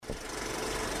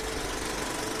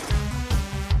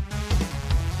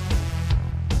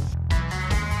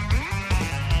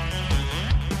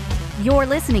You're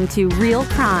listening to Real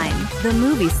Crime, the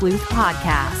Movie Sleuth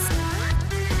podcast.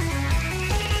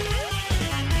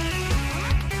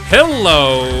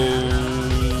 Hello.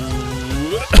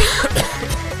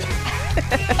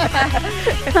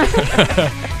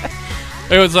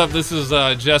 Hey, what's up? This is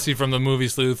Jesse from the Movie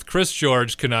Sleuth. Chris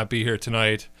George could not be here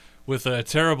tonight with a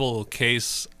terrible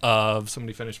case of...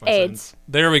 Somebody finish my AIDS. sentence.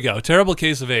 There we go. Terrible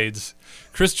case of AIDS.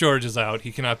 Chris George is out.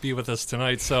 He cannot be with us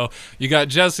tonight. So you got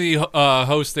Jesse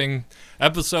hosting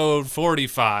episode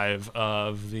 45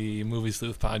 of the Movie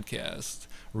Sleuth podcast,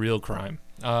 Real Crime.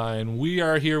 And we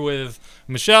are here with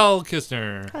Michelle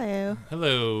Kistner. Hello.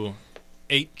 Hello.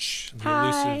 H, the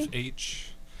Hi. elusive H.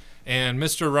 And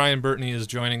Mr. Ryan Burtney is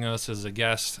joining us as a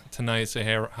guest tonight. Say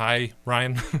hi,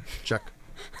 Ryan. Check.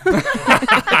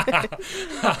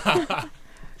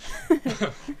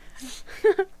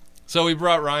 So we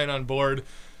brought Ryan on board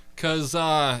because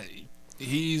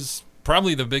he's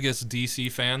probably the biggest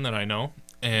DC fan that I know.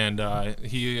 And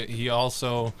he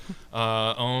also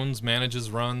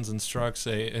manages, runs, instructs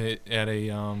at a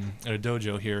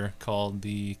dojo here called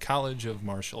the College of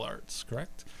Martial Arts,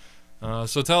 correct?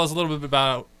 So tell us a little bit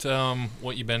about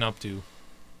what you've been up to.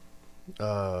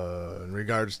 In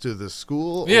regards to the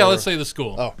school? Yeah, or- let's say the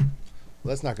school. Oh,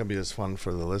 that's not going to be as fun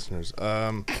for the listeners.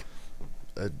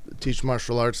 I teach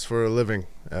martial arts for a living,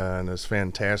 and it's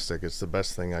fantastic. It's the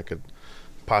best thing I could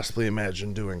possibly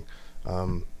imagine doing.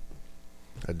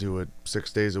 I do it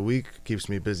 6 days a week, keeps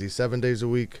me busy 7 days a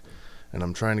week, and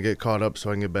I'm trying to get caught up so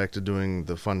I can get back to doing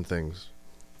the fun things,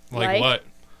 Like what?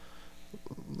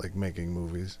 like making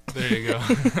movies. There you go.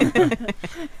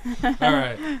 All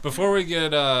right. Before we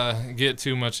get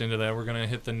too much into that, we're gonna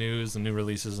hit the news, the new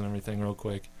releases, and everything real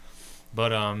quick. But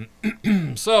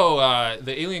so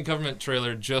the Alien Covenant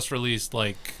trailer just released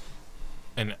like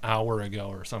an hour ago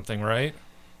or something, right?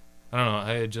 I don't know.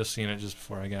 I had just seen it just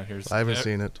before I got here. I haven't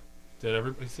seen it. Did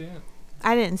everybody see it?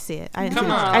 I didn't see it. I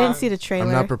Come on. I didn't see the trailer.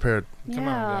 I'm not prepared. Come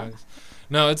Yeah. on, guys.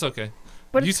 No, it's okay.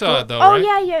 But You it's saw cool. it though, Oh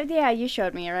right? yeah, you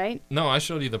showed me, right? No, I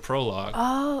showed you the prologue.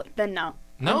 Oh, then no.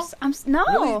 No? No.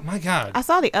 Really? My God. I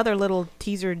saw the other little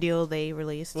teaser deal they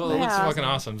released. Well, but- it looks Yeah. fucking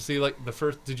awesome. See, like the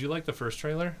first. Did you like the first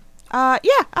trailer? yeah,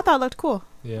 I thought it looked cool.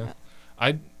 Yeah,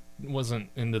 I wasn't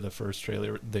into the first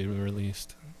trailer they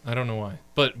released. I don't know why,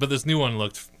 but this new one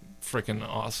looked freaking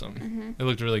awesome. Mm-hmm. It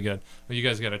looked really good. Well, you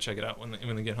guys got to check it out when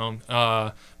they get home.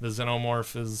 The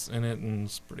Xenomorph is in it, and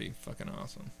it's pretty fucking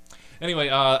awesome. Anyway,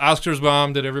 Oscars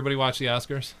bomb. Did everybody watch the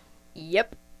Oscars?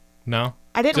 Yep. No.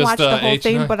 I didn't Just, watch the whole H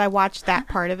thing, and I? but I watched that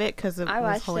part of it because it I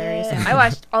was watched hilarious. it. I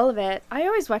watched all of it. I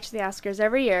always watch the Oscars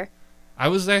every year. I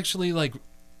was actually like,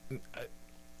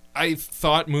 I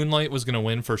thought Moonlight was gonna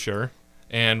win for sure.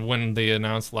 And when they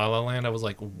announced La La Land, I was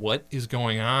like, what is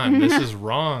going on? This is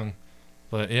wrong.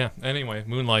 But yeah, anyway,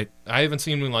 Moonlight. I haven't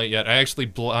seen Moonlight yet. I actually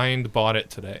blind bought it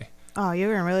today. Oh,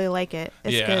 you're gonna really like it.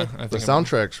 It's yeah, good. I The think I'm-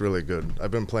 soundtrack's really good.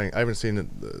 I've been playing. I haven't seen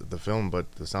the film, but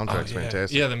the soundtrack's yeah.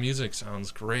 fantastic. Yeah, the music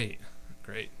sounds great.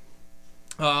 Great.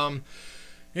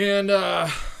 And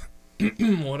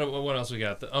what else we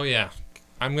got? Oh yeah,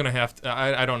 I'm gonna have to.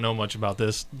 I don't know much about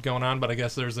this going on, but I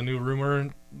guess there's a new rumor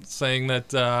saying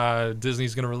that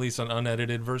Disney's gonna release an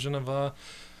unedited version of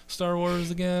Star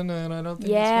Wars again, and I don't think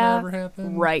it's Yeah, gonna ever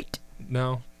happen. Right.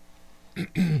 No.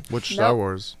 Which Star Nope.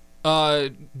 Wars? A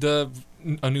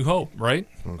New Hope, right?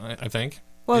 Hmm. I think.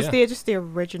 Well, yeah. it's just the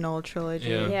original trilogy.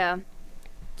 Yeah. Yeah.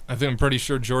 I'm pretty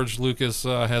sure George Lucas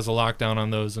has a lockdown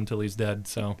on those until he's dead.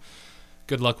 So,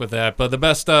 good luck with that. But the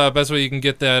best way you can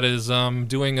get that is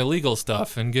doing illegal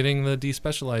stuff and getting the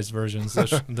despecialized versions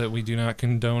that we do not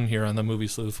condone here on the Movie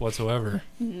Sleuth whatsoever.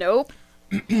 Nope.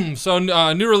 So,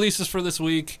 new releases for this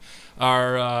week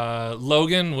are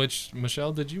Logan, which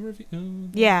Michelle, did you review?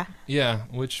 Yeah, Yeah,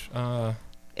 which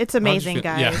it's amazing, feel-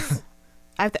 yeah. guys.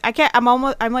 I can't.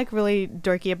 I'm like really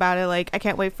dorky about it. Like I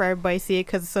can't wait for everybody to see it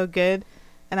because it's so good,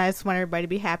 and I just want everybody to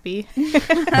be happy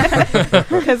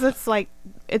because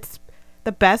it's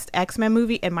the best X-Men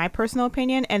movie in my personal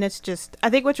opinion, and it's just I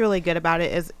think what's really good about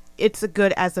it is it's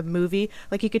good as a movie.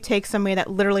 Like you could take somebody that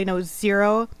literally knows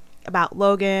zero about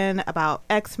Logan, about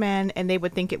X-Men, and they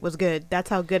would think it was good. That's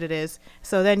how good it is.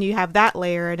 So then you have that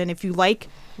layer, and then if you like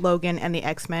Logan and the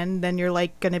X-Men, then you're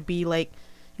like gonna be like,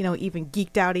 you know, even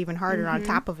geeked out even harder on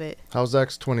top of it. How's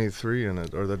X-23 in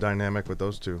it, or the dynamic with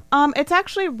those two? It's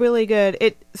actually really good.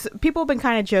 People have been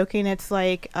kind of joking. It's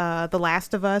like The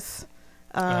Last of Us,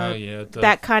 yeah,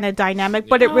 that kind of dynamic,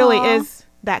 but it really Aw. is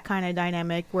that kind of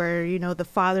dynamic where you know the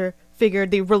father figure,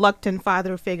 the reluctant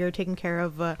father figure, taking care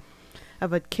of a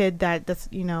kid that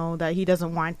he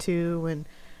doesn't want to,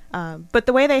 and but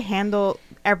the way they handle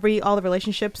all the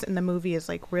relationships in the movie is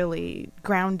like really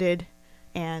grounded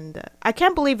And I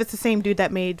can't believe it's the same dude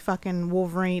that made fucking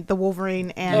the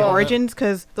Wolverine and Yeah. Origins,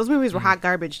 because those movies were hot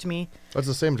garbage to me. That's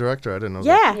the same director. I didn't know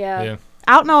that. Yeah. Yeah.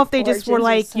 I don't know if they just were Origins was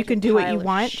like, such you a can do what you pile of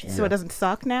want, shit. so it doesn't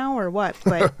suck now, or what.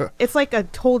 But it's like a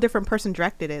whole different person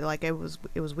directed it. Like, it was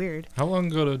weird. How long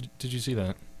ago did you see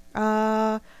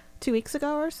that? 2 weeks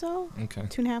ago or so. Okay.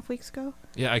 2.5 weeks ago.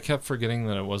 Yeah, I kept forgetting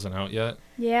that it wasn't out yet.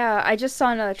 Yeah, I just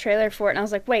saw another trailer for it, and I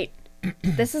was like, wait,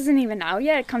 this isn't even out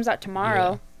yet? It comes out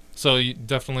tomorrow. So you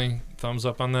definitely thumbs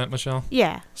up on that, Michelle.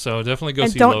 Yeah. So definitely go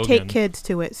And see don't Logan. take kids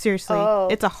to it. Seriously. Oh.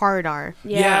 It's a hard R.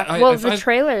 Yeah. Yeah, Well, if the I-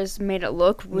 trailers made it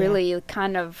look really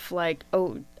kind of like,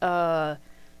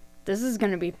 this is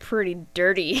going to be pretty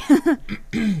dirty.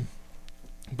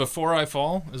 Before I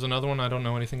Fall is another one. I don't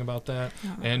know anything about that.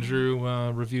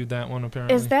 Andrew reviewed that one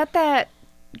apparently. Is that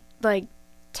like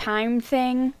time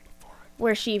thing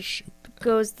where she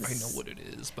goes? I know what it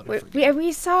is, but I We, forget.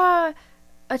 we saw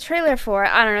a trailer for it.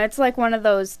 I don't know. It's like one of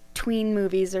those tween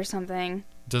movies or something.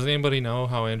 Does anybody know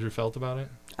how Andrew felt about it?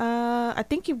 I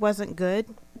think he wasn't good.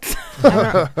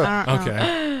 I don't know.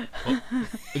 Okay. Well,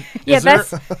 Yeah, is there-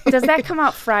 does that come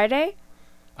out Friday?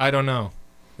 I don't know.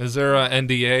 Is there a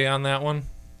NDA on that one?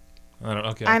 I don't.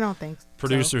 Okay. I don't think so.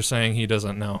 Producer saying he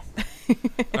doesn't know. All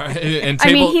right, and I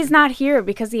mean, table- he's not here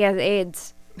because he has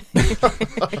AIDS.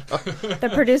 The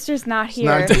producer's not It's here.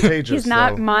 not contagious. He's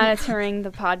not though. monitoring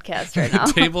the podcast right now.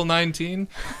 Table 19.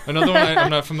 Another one I'm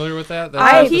not familiar with that. That's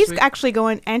I- out this He's week? actually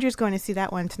going. Andrew's going to see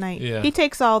that one tonight. Yeah. He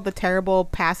takes all the terrible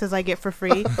passes I get for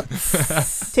free.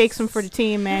 Takes them for the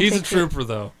team, man. He's a Takes it. trooper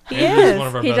though. He Andrew's is. one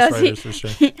of our He best does. writers for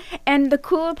sure. And the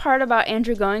cooler part about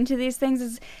Andrew going to these things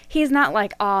is he's not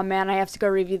like, oh man, I have to go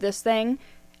review this thing.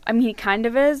 I mean, he kind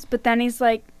of is, but then he's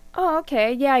like, oh,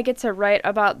 okay, yeah, I get to write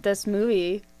about this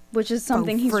movie, which is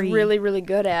something he's free. really, really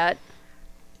good at.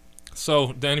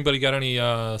 So, did anybody got any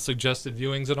suggested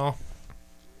viewings at all?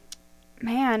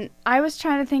 Man, I was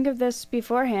trying to think of this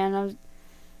beforehand.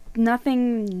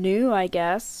 Nothing new, I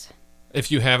guess.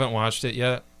 If you haven't watched it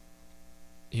yet,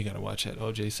 you gotta watch that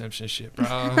O.J. Simpson shit, bro.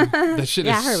 That shit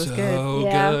Yeah, I is heard it was so good.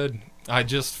 Yeah. good. I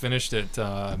just finished it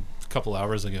a couple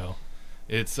hours ago.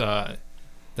 It's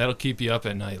that'll keep you up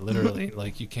at night, literally.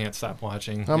 Like you can't stop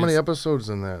watching. How many It's episodes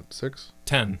in that? 6?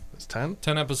 10. It's 10?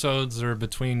 10 episodes are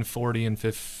between 40 and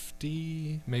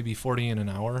 50, maybe 40 in an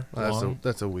hour long.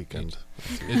 That's a weekend.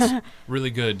 It's really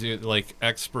good, dude. Like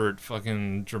expert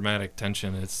fucking dramatic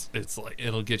tension. It's like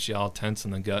it'll get you all tense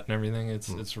in the gut and everything.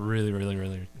 It's really, really,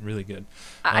 really, really good.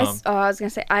 I was going to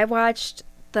say, I watched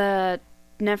the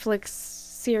Netflix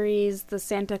series, The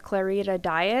Santa Clarita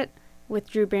Diet, with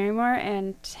Drew Barrymore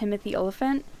and Timothy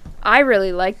Olyphant. I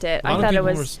really liked it. A lot I of thought it people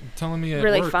was... were telling me at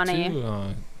really work funny.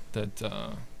 too,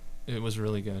 that it was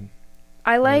really good.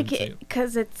 I like didn't see it it.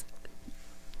 because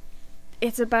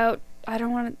it's about... I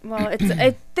don't want to...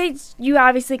 Well, you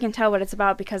obviously can tell what it's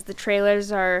about because the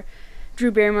trailers are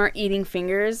Drew Barrymore eating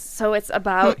fingers. So it's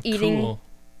about Cool.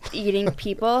 eating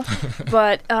people.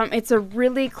 But it's a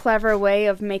really clever way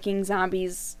of making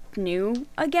zombies new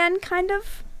again, kind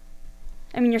of.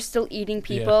 I mean, you're still eating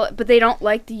people, but they don't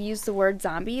like to use the word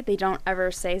zombie. They don't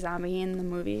ever say zombie in the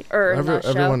movie or in the show.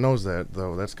 Everyone knows that,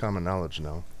 though. That's common knowledge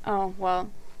now. Oh, well.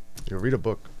 You read a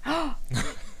book. Oh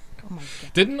my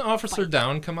god. Didn't Officer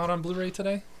Down come out on Blu-ray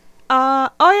today? Oh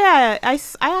yeah, I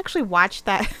actually watched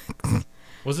that.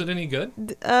 Was it any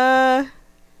good? I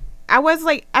was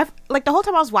like, the whole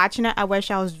time I was watching it, I wish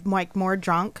I was like more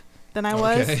drunk than I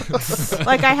was. Okay.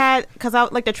 Like I had, cause I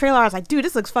like the trailer, I was like, dude,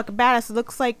 this looks fucking badass. It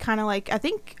looks like kind of like, I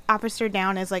think Officer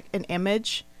Down is like an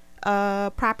Image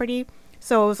property.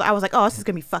 So I was like, oh, this is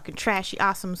gonna be fucking trashy,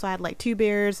 awesome. So I had like 2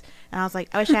 beers, and I was like,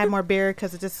 I wish I had more beer,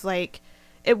 cause it's just like,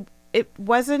 it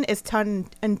wasn't as tongue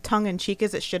in cheek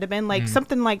as it should have been. Like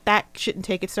something like that shouldn't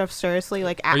take itself seriously,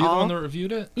 like at Are you all. the one that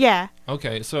reviewed it? Yeah,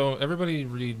 Okay, so everybody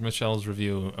read Michelle's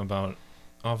review about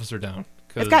Officer Down.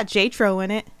 it's got J-Tro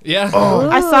in it. Yeah. Oh,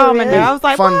 I saw him in there. I was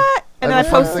like, Fun- what? And I then I have a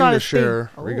fun posted thing on to his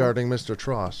share thing. regarding Mr.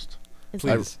 Trost.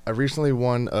 Please. I recently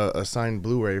won a signed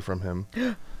Blu-ray from him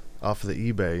off of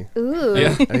the eBay. Ooh.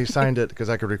 Yeah. And he signed it, because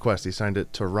I could request, he signed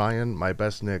it to Ryan, my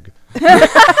best nig.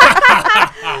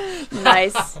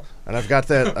 Nice. And I've got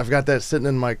that sitting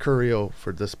in my Curio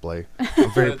for display.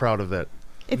 I'm very proud of that.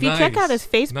 If you check out his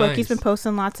Facebook, he's been Nice.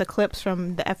 posting lots of clips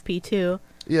from the FP2.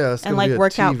 Yeah, it's And, gonna like, be a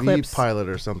workout TV clips. pilot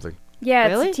or something. Yeah,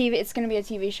 Really? it's a TV. It's going to be a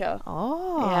TV show.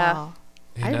 Oh. Yeah.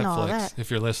 Hey, I didn't know all Netflix, that.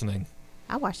 if you're listening,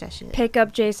 I watched that shit. Pick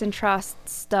up Jason Trost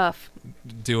stuff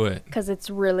do it. because it's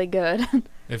really good.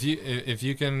 If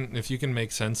you can make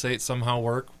Sense8 somehow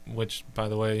work, which by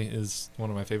the way is one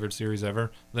of my favorite series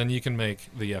ever, then you can make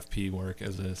the FP work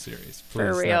as a series. Please,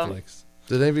 For real. Netflix.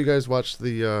 Did any of you guys watch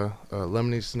the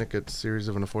Lemony Snicket series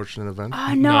of An Unfortunate Event?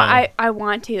 Oh, No. no, I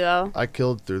want to, though. I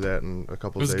killed through that in a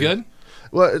couple It was days. good?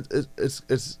 Well,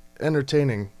 it's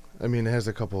entertaining. I mean, it has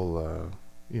a couple,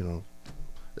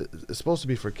 it's supposed to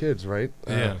be for kids, right?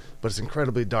 Yeah. But it's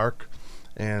incredibly dark,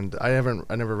 and I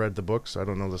never read the book, so I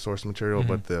don't know the source material.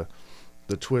 But the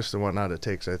twists and whatnot it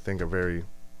takes, I think,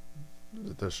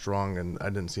 they're strong, and I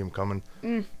didn't see them coming.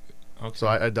 Okay. So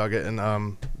I dug it, and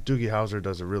Doogie Howser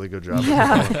does a really good job.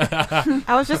 Yeah.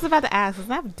 I was just about to ask, is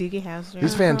that Doogie Howser?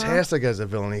 He's fantastic as a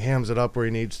villain. He hams it up where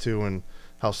he needs to, and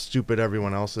how stupid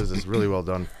everyone else is. It's really well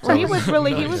done. Well, he So- was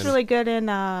really Nice. good in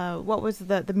what was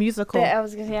the musical? I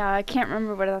was gonna, I can't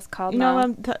remember what that's called You know,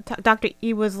 now. Dr.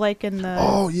 E was like in the.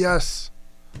 Oh yes,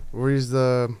 where he's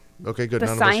the okay, good. The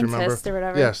None of us remember. scientist or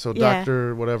whatever. Yeah, so Yeah.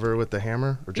 Doctor whatever with the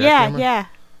hammer or yeah, jackhammer. yeah.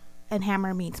 And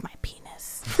hammer means my penis.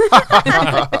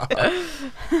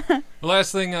 The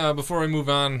last thing before we move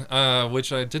on,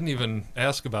 which I didn't even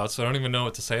ask about, so I don't even know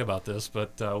what to say about this,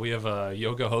 but we have a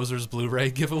Yoga Hosers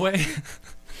Blu-ray giveaway.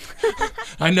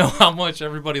 I know how much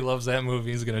everybody loves that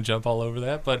movie. He's gonna jump all over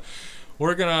that, but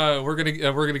we're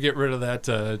gonna get rid of that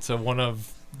to one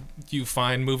of you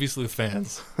fine Movie Sleuth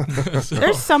fans. So-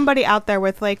 There's somebody out there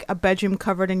with like a bedroom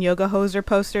covered in Yoga Hoser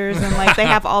posters, and like they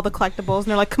have all the collectibles, and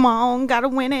they're like, "Come on, gotta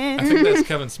win I it." think that's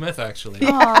Kevin Smith actually.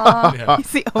 Aw. Yeah.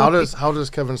 He's the How only- does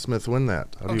Kevin Smith win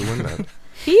that? How do you win that?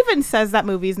 He even says that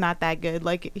movie's not that good.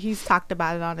 Like he's talked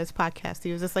about it on his podcast.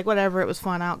 He was just like, "Whatever, it was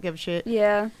fun. I don't give a shit."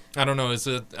 Yeah. I don't know.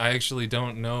 I actually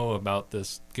don't know about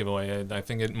this giveaway. I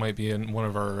think it might be in one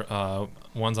of our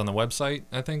ones on the website,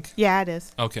 I think. Yeah, it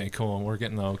is. Okay, cool. We're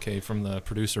getting the okay from the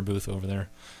producer booth over there.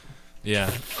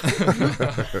 Yeah.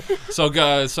 So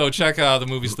check out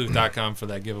themoviesleuth.com for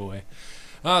that giveaway.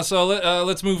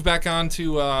 Let's move back on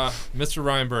to Mr.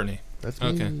 Ryan Burney. That's me.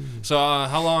 Okay. So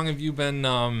how long have you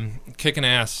been kicking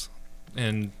ass?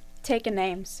 And Taking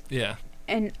names yeah.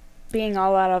 and being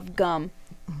all out of gum.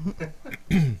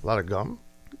 A lot of gum.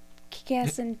 Kick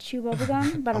ass and chew bubble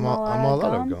gum, but I'm I'm all all out out of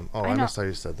of gum. gum. Oh, I I know. missed how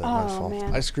you said that. My Oh, fault.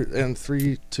 man. I screwed. And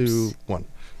 3, 2, 1.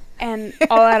 And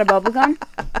all out of bubble gum.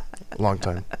 Long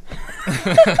time.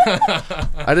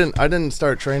 I didn't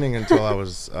start training until I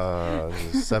was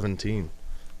 17,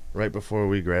 right before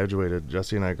we graduated.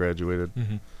 Jesse and I graduated.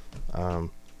 Mm-hmm.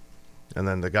 And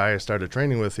then the guy I started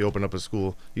training with, he opened up a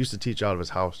school. He used to teach out of his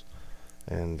house,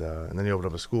 and then he opened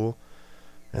up a school,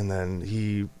 and then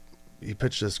he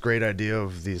pitched this great idea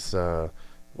of these.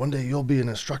 One day you'll be an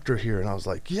instructor here, and I was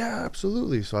like, yeah,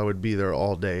 absolutely. So I would be there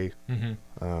all day,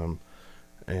 Mm-hmm.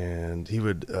 and he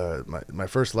would. My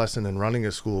first lesson in running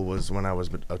a school was when I was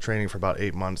training for about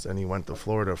 8 months, and he went to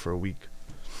Florida for a week,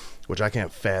 which I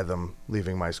can't fathom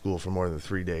leaving my school for more than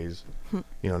 3 days.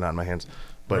 Not in my hands.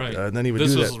 But Right. then he would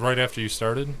This do was that. right after you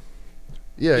started?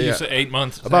 Yeah, You yeah. said 8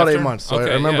 months. About after? 8 months. So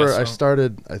Okay, I remember yeah, I so-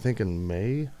 started, I think, in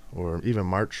May or even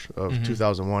March of Mhm.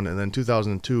 2001. And then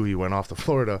 2002, he went off to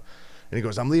Florida. And he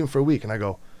goes, I'm leaving for a week. And I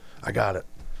go, I got it.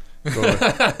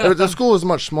 So, the school was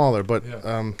much smaller. But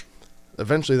Yeah.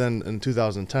 eventually then in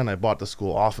 2010, I bought the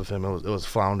school off of him. It was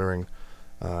floundering.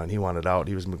 And he wanted out.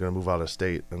 He was going to move out of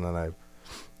state. And then I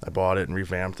bought it and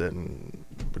revamped it. And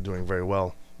we're doing very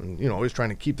well. And, always trying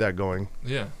to keep that going.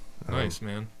 Yeah. Nice,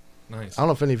 man. Nice. I don't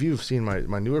know if any of you have seen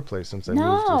my newer place since I moved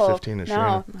No, to 15 and no.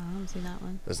 Shannon. No, I haven't seen that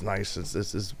one. It's nice.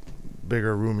 It's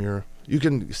bigger, roomier. You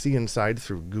can see inside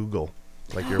through Google,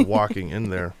 like you're walking in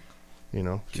there.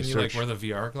 Can you search. wear the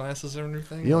VR glasses or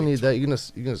anything? You don't Like, need that. You can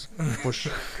just push.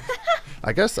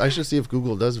 I guess I should see if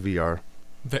Google does VR.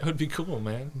 That would be cool,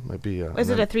 man. Might be. Is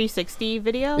it a 360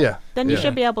 video? Yeah. Then you yeah.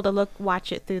 should be able to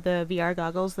watch it through the VR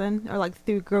goggles then, or like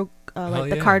through Hell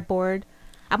the yeah. cardboard.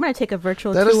 I'm gonna take a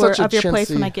virtual That is tour such a of your place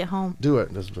when chintzy- I get home. Do it.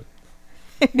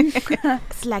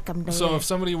 It's like I'm there. So if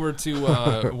somebody were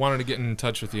to wanted to get in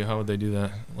touch with you, how would they do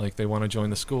that? Like they want to join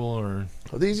the school or?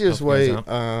 The easiest Help you way,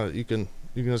 guys you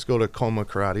can just go to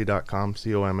comakarate.com,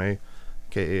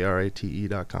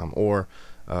 COMAKARATE.com, or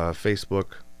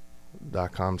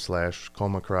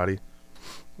Facebook.com/comakarate.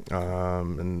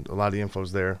 And a lot of the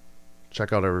info's there.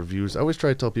 Check out our reviews. I always try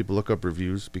to tell people look up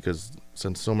reviews because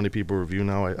since so many people review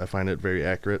now, I find it very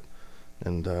accurate.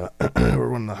 And we're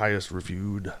one of the highest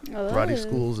reviewed karate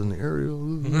schools in the area.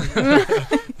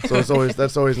 So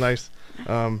that's always nice.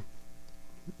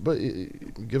 But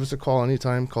give us a call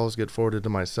anytime. Calls get forwarded to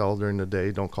my cell during the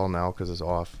day. Don't call now because it's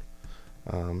off.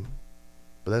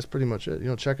 But that's pretty much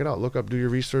it. Check it out. Look up. Do your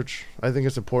research. I think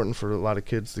it's important for a lot of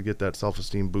kids to get that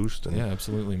self-esteem boost. And Yeah,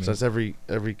 absolutely, man. since every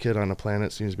kid on the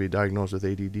planet seems to be diagnosed with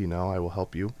ADD now, I will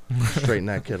help you straighten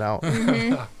that kid out.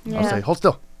 I'll say, hold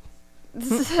still.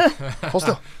 Hold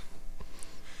still.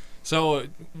 So,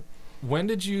 When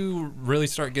did you really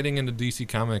start getting into DC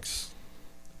Comics?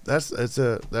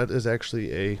 That is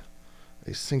actually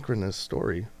a synchronous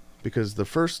story, because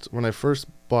when I first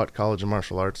bought College of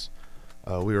Martial Arts,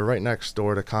 we were right next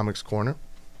door to Comics Corner,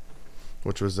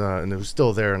 which was and it was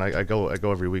still there, and I go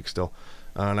every week still,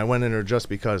 and I went in there just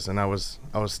because, and I was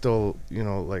still, you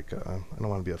know, like I don't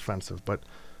want to be offensive, but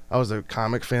I was a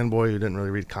comic fanboy who didn't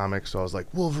really read comics, so I was like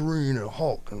Wolverine and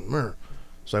Hulk and meh.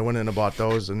 So I went in and bought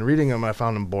those, and reading them I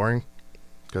found them boring,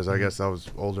 because I guess I was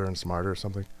older and smarter or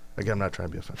something. Again, I'm not trying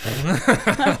to be offensive.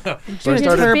 So I Just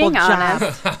started. being Terrible job.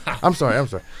 honest. I'm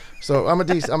sorry. So I'm a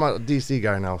DC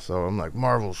guy now. So I'm like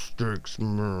Marvel sticks.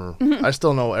 I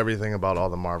still know everything about all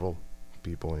the Marvel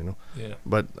people, you know. Yeah.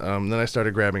 But then I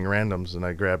started grabbing randoms, and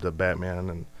I grabbed a Batman.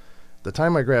 And the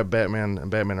time I grabbed Batman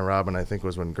and Robin, I think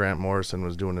was when Grant Morrison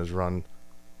was doing his run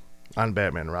on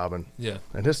Batman and Robin. Yeah.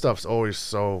 And his stuff's always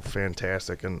so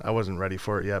fantastic, and I wasn't ready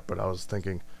for it yet, but I was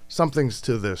thinking something's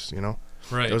to this, you know.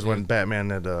 Right. It was when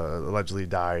Batman had allegedly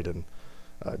died, and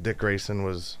Dick Grayson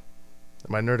was.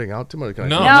 Am I nerding out too much? Can I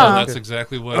No, talk? No. that's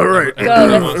exactly what. All right. everyone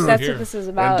Go. wants to That's hear. what this is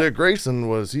And about. Dick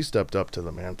Grayson he stepped up to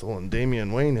the mantle, and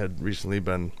Damian Wayne had recently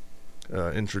been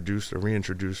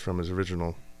reintroduced from his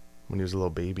original when he was a little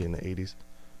baby in the 80s,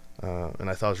 and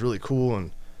I thought it was really cool.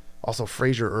 And also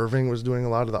Fraser Irving was doing a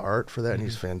lot of the art for that, and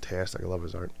he's fantastic. I love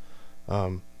his art.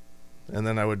 And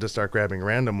then I would just start grabbing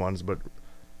random ones, but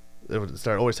it would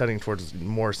start always heading towards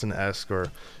Morrison-esque,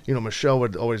 or, you know, Michelle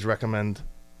would always recommend,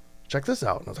 check this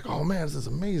out. And I was like, oh man, this is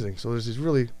amazing. So there's these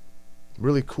really,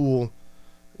 really cool,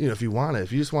 you know, if you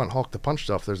just want Hulk to punch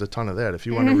stuff, there's a ton of that. If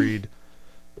you want to read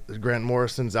Grant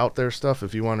Morrison's out there stuff,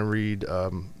 if you want to read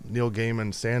Neil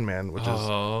Gaiman's Sandman, which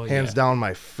is hands down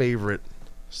my favorite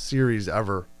series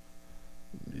ever.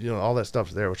 You know, all that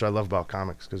stuff's there, which I love about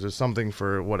comics, because there's something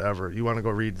for whatever. You want to go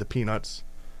read the Peanuts,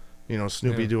 you know,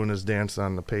 Snoopy doing his dance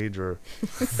on the page, or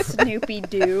Snoopy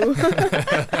Doo.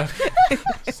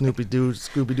 Snoopy-Doo,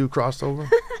 Scooby-Doo crossover.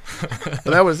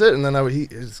 But that was it. And then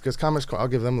because I'll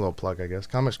give them a little plug, I guess.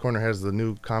 Comics Corner has the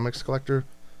new comics collector,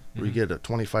 where you get a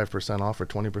 25% off or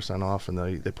 20% off, and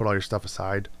they put all your stuff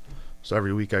aside. So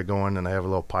every week I go in and I have a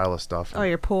little pile of stuff. Oh,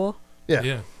 your pool?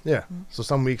 Yeah. So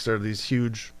some weeks are these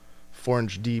huge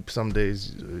 4-inch deep. Some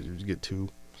days you get 2.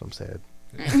 So I'm sad.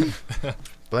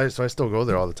 But I still go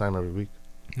there all the time every week.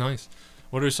 Nice.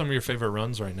 What are some of your favorite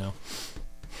runs right now?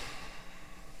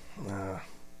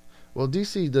 Well,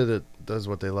 DC does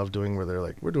what they love doing, where they're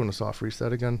like, we're doing a soft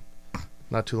reset again.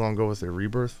 Not too long ago with their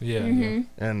Rebirth. Yeah.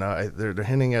 And they're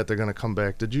hinting at they're going to come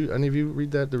back. Did any of you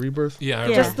read that, the Rebirth? Yeah. I Yeah.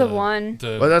 read Just the one.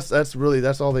 Well,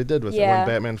 that's all they did with it, Yeah. when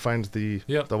Batman finds the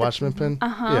Watchman pin.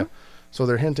 Uh-huh. Yeah. So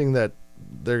they're hinting that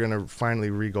they're going to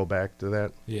finally go back to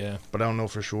that, Yeah. but I don't know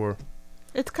for sure.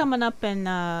 It's coming up in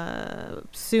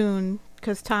soon,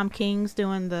 because Tom King's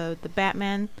doing the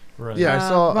Batman Right. Yeah, I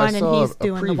saw run, and he's a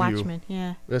doing the preview. Watchmen.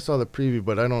 Yeah. I saw the preview,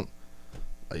 but I don't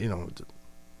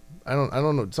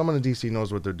know. Someone in DC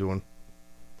knows what they're doing,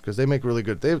 because they make really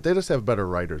good. They just have better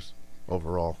writers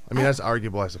overall. I mean, that's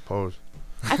arguable, I suppose.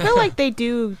 I feel like they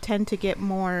do tend to get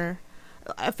more.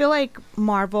 I feel like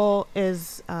Marvel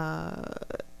is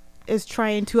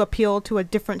trying to appeal to a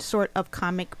different sort of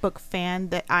comic book fan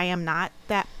that I am not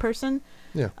that person.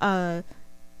 Yeah.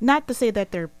 Not to say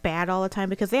that they're bad all the time,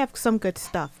 because they have some good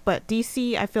stuff, but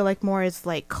DC I feel like more is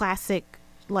like classic,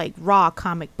 like raw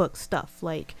comic book stuff,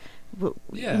 like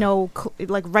Yeah. you know,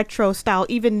 like retro style.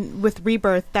 Even with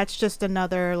Rebirth, that's just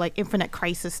another like Infinite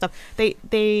Crisis stuff. They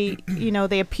you know,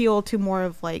 they appeal to more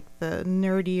of like the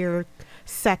nerdier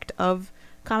sect of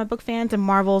comic book fans, and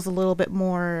Marvel's a little bit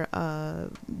more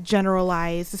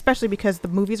generalized, especially because the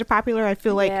movies are popular. I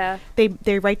feel like Yeah.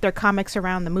 they write their comics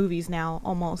around the movies now,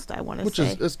 almost, I want to Which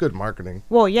say. is good marketing.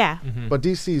 Well, yeah. But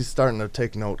DC's starting to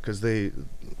take note, because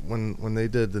when they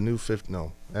did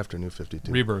the after New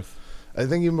 52. Rebirth. I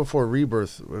think even before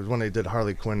Rebirth was when they did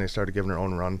Harley Quinn. They started giving her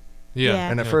own run. Yeah.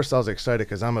 Yeah. And at first I was excited,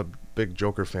 because I'm a big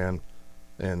Joker fan,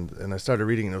 and I started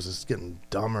reading, and it was just getting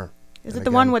dumber. Is And it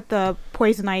the one again- with the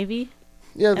Poison Ivy?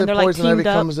 Yeah, the they're, like, Poison Ivy teamed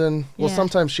up? comes in. Well, Yeah.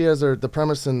 sometimes she has the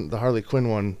premise in the Harley Quinn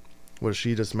one, where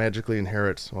she just magically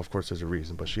inherits. Well, of course, there's a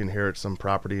reason, but she inherits some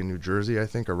property in New Jersey, I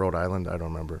think, or Rhode Island. I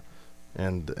don't remember.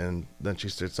 And then she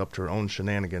sits up to her own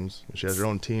shenanigans. She has her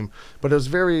own team, but it was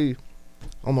very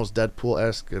almost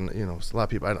Deadpool-esque, and you know, a lot of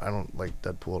people. I don't like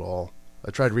Deadpool at all.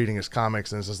 I tried reading his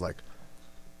comics, and it's just like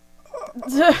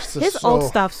it's just His so- old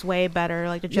stuff's way better,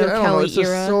 like the Joe I don't know, Kelly it's just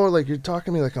era. so like you're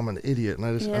talking to me like I'm an idiot, and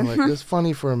I'm like, it's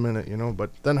funny for a minute, you know. But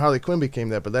then Harley Quinn became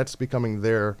that, but that's becoming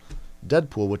their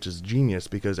Deadpool, which is genius,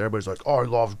 because everybody's like, oh, I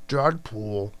love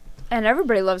Deadpool. And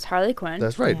everybody loves Harley Quinn.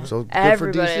 That's right. Yeah. So good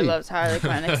Everybody for DC. loves Harley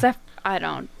Quinn, except I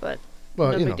don't, but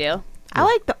well, no you big know, deal. I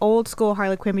like the old school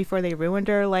Harley Quinn before they ruined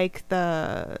her, like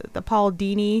the Paul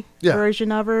Dini Yeah.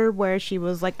 version of her, where she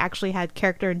was like actually had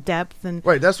character and depth and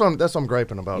Right, that's what I'm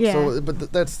griping about. Yeah. So,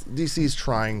 but that's DC's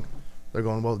trying. They're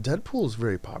going, well, Deadpool's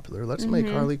very popular. Let's make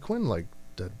Harley Quinn like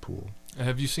Deadpool.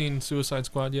 Have you seen Suicide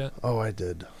Squad yet? Oh, I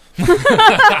did.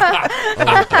 I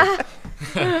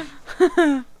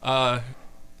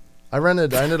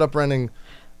ended up renting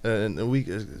in a week,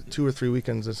 2 or 3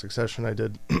 weekends in succession. I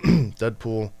did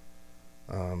Deadpool,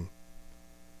 the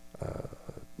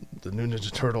new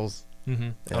Ninja Turtles, Out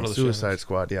and of the Suicide Shadows.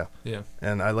 Squad. Yeah, Yeah.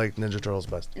 and I like Ninja Turtles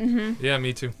best. Yeah,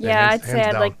 me too. Yeah, hands- I'd say hands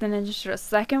I'd down. like the Ninja Turtles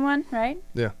second one, right?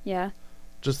 Yeah. Yeah.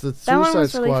 Just the That one Suicide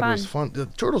was really Squad was fun. The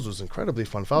Turtles was incredibly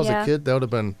fun. If I was Yeah. a kid, that would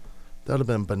have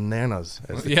been bananas.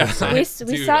 As the Yeah. kids say.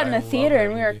 We Dude, saw it in I the love thealy that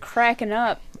and we were movie. cracking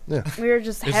up. Yeah. We were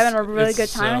just having a really good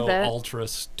time so with it. ultra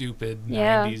stupid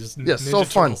Yeah. 90s. Yeah, so Ninja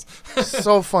fun. Turtles.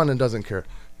 So fun and doesn't care.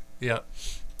 Yeah.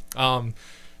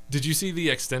 Did you see the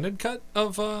extended cut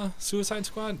of Suicide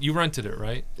Squad? You rented it,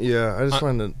 right? Yeah, I just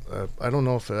wanted to. I don't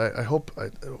know if I hope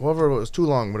whoever it was too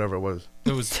long, whatever it was.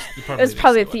 It was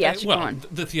probably a theatrical well, one.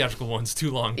 The theatrical one's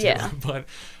too long too. Yeah. But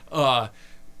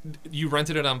you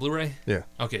rented it on Blu-ray? Yeah.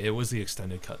 Okay, it was the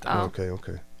extended cut. Then. Oh.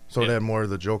 Okay. So Yeah. they had more of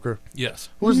the Joker. Yes.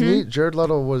 It was neat. Jared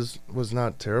Leto was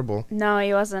not terrible. No,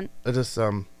 he wasn't. It just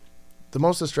the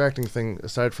most distracting thing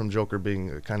aside from Joker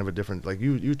being kind of a different, like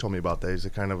you told me about that. He's a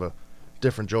kind of a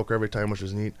different Joker every time, which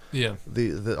is neat. Yeah.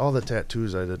 The all the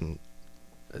tattoos I didn't.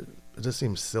 It just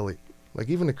seems silly. Like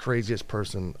even the craziest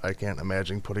person, I can't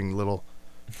imagine putting little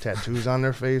tattoos on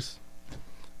their face.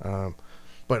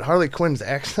 But Harley Quinn's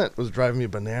accent was driving me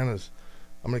bananas.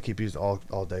 I'm gonna keep using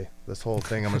all day. This whole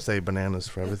thing, I'm gonna say bananas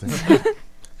for everything.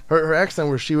 her accent,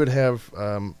 where she would have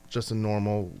just a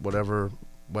normal whatever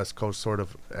West Coast sort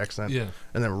of accent, Yeah.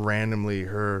 and then randomly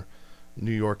her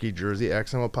New Yorkie Jersey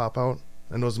accent would pop out.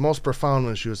 And it was most profound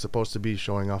when she was supposed to be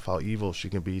showing off how evil she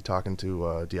can be, talking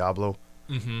to Diablo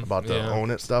about the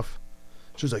own it stuff.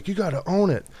 She was like, "You gotta own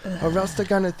it, or else they're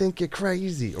gonna think you're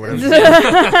crazy," or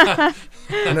whatever.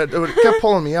 And it kept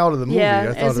pulling me out of the movie. Yeah,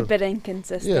 I it thought was a bit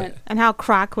inconsistent. and how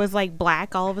Croc was like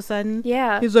black all of a sudden.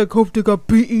 Yeah. He's like, hope they got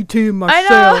BET in my I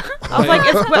cell. know.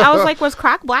 I was like, was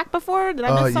Croc black before? Did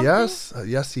I miss something?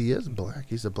 yes, he is black.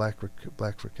 He's a black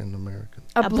freaking American.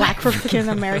 A black freaking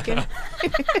American.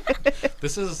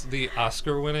 This is the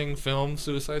Oscar-winning film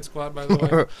Suicide Squad, by the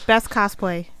way. Best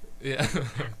cosplay. Yeah.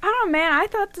 I don't know, man. I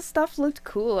thought the stuff looked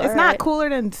cool. It's not cooler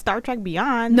than Star Trek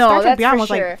Beyond. No, Star Trek that's Beyond for was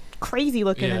sure. like crazy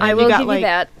looking. Yeah. And I then will got, give like, you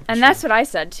that. And that's what I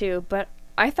said too. But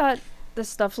I thought the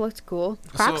stuff looked cool.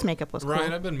 Croc's So, makeup was cool.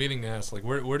 Ryan, I've been meaning to ask, like,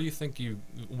 where do you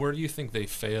think they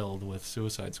failed with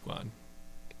Suicide Squad?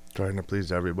 Trying to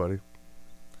please everybody.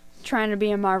 Trying to be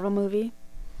a Marvel movie.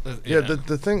 Yeah,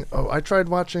 the thing. Oh, I tried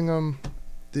watching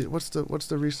what's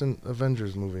the recent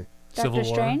Avengers movie? Civil Doctor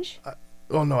War? Strange?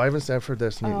 Oh no, I haven't. I've heard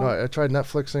that's neat. No, Oh. I tried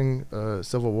Netflixing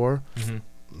Civil War.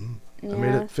 Mm-hmm. I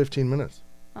made it 15 minutes.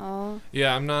 Oh.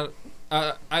 Yeah, I'm not.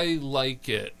 I like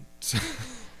it.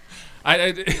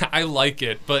 I like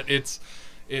it, but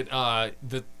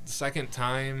the second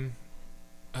time.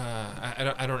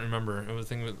 I don't remember. It was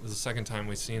the second time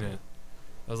we seen it.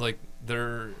 I was like,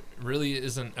 there really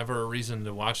isn't ever a reason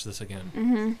to watch this again.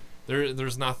 Mm-hmm.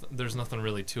 There's nothing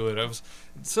really to it.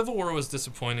 Civil War was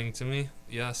disappointing to me,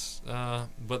 yes,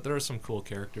 but there are some cool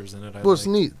characters in it. Well, it's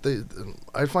neat.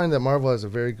 I find that Marvel has a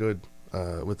very good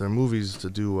with their movies to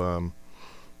do.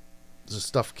 The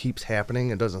stuff keeps happening;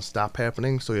 it doesn't stop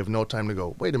happening, so you have no time to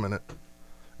go. Wait a minute,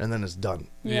 and then it's done.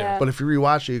 Yeah. But if you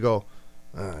rewatch it, you go,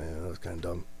 yeah, that was kind of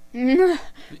dumb.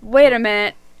 Wait a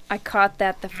minute. I caught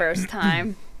that the first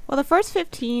time. Well, the first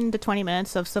 15 to 20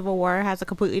 minutes of Civil War has a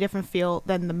completely different feel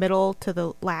than the middle to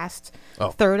the last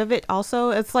third of it.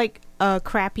 Also, it's like a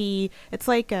crappy. It's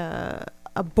like a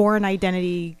Bourne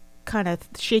Identity kind of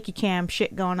shaky cam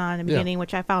shit going on in the beginning,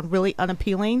 which I found really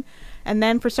unappealing. And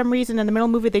then for some reason in the middle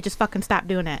of the movie, they just fucking stopped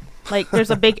doing it. Like there's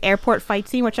a big airport fight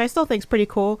scene, which I still think is pretty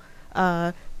cool.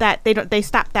 That they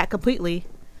stopped that completely.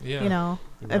 Yeah, you know,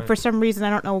 right. and for some reason I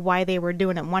don't know why they were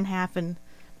doing it in one half. And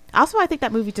also I think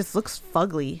that movie just looks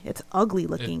fugly. It's ugly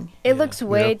looking. It Yeah. looks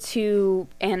way too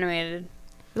animated.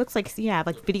 It looks like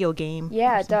like video game.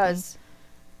 Yeah, or it does.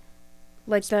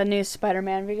 Like the new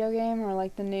Spider-Man video game, or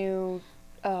like the new,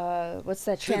 what's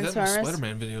that, Dude, that Transformers?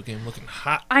 Spider-Man video game looking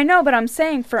hot. I know, but I'm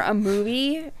saying for a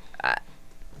movie,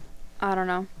 I don't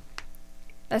know.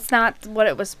 That's not what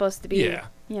it was supposed to be. Yeah.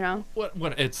 You know? What?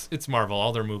 It's Marvel.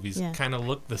 All their movies Yeah. kind of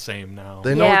look the same now.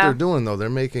 They know what Yeah. they're doing though. They're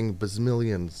making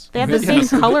bazillions. They have the same Yes.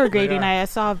 color They grading. are. I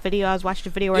saw a video. I was watching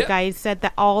a video where a Yeah. guy said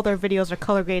that all their videos are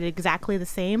color graded exactly the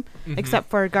same, Mhm. except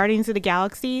for Guardians of the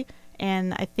Galaxy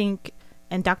and I think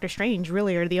and Doctor Strange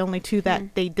really are the only two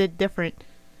that they did different.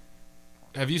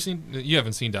 You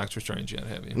haven't seen Doctor Strange yet,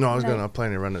 have you? No, I'm No.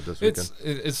 planning to run it this weekend.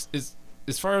 It's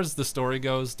as far as the story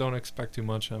goes, don't expect too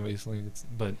much, obviously.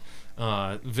 But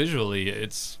visually,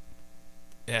 it's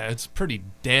pretty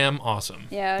damn awesome.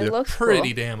 Yeah, it Yep. looks Pretty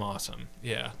cool. damn awesome.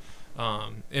 Yeah.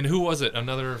 And who was it?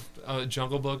 Another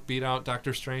Jungle Book beat out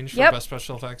Doctor Strange for Yep. best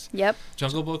special effects. Yep.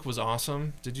 Jungle Book was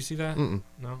awesome. Did you see that? Mm-mm.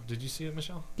 No. Did you see it,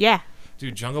 Michelle? Yeah.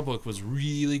 Dude, Jungle Book was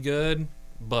really good,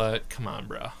 but come on,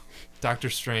 bro. Doctor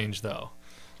Strange though,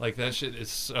 like that shit is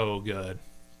so good.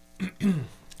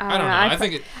 I don't know. I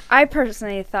think it. I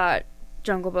personally thought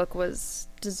Jungle Book was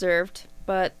deserved,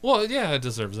 but Well, yeah, it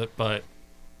deserves it, but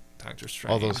Doctor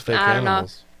Strange. All those fake I don't know.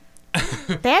 animals.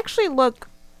 They actually look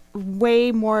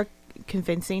way more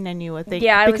convincing than you would think.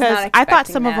 Yeah, I was because not I thought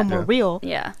expecting some of that. them were Yeah. real,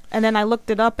 yeah. and then I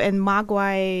looked it up, and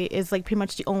Mogwai is like pretty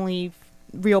much the only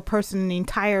real person in the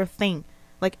entire thing.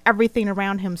 Like everything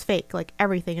around him's fake, like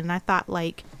everything. And I thought,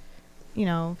 like, you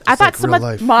know, I It's thought like some real of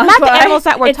life. not the animals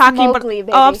that we're It's talking, Mowgli,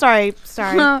 but oh, I'm baby.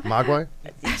 sorry. Mogwai?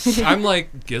 I'm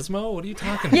like Gizmo. What are you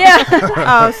talking about? Yeah.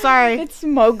 Oh, sorry. It's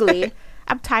Mowgli.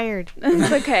 I'm tired.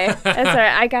 It's okay. It's all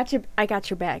right. I got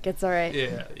your back. It's all right.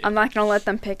 Yeah. I'm not gonna let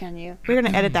them pick on you. We're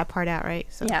gonna edit that part out, right?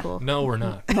 So Yeah. cool. No, we're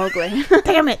not. Mowgli.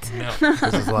 Damn it. No. This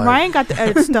is live. Ryan got to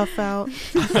edit stuff out.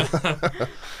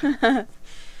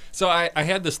 So I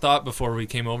had this thought before we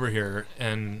came over here,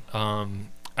 and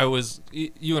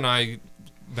you and I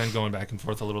been going back and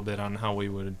forth a little bit on how we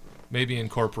would maybe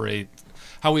incorporate,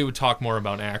 how we would talk more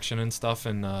about action and stuff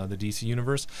in the DC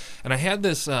universe. And I had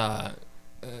this, I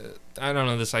don't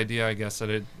know, this idea, I guess, that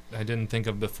I didn't think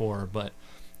of before, but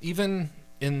even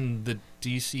in the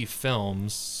DC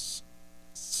films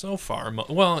so far,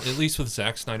 well, at least with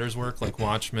Zack Snyder's work, like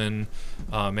Watchmen,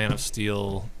 Man of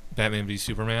Steel, Batman v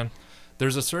Superman,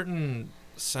 there's a certain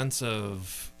sense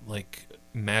of like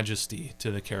majesty to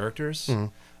the characters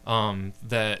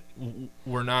that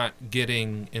we're not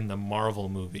getting in the Marvel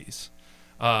movies.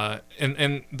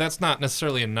 And that's not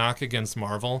necessarily a knock against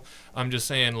Marvel. I'm just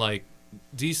saying, like,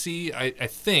 DC, I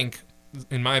think,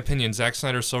 in my opinion, Zack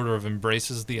Snyder sort of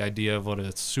embraces the idea of what a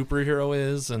superhero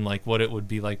is and like what it would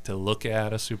be like to look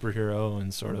at a superhero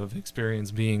and sort of experience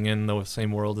being in the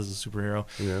same world as a superhero.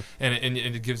 Yeah. And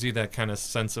it gives you that kind of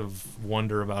sense of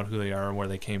wonder about who they are and where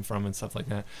they came from and stuff like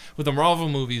that. With the Marvel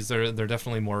movies, they're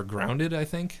definitely more grounded, I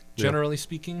think, generally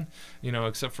speaking. You know,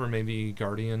 except for maybe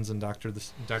Guardians and Doctor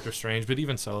Strange, but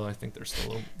even so, I think they're still a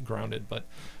little grounded. But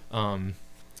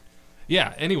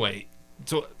yeah. Anyway,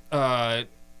 so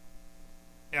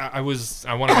I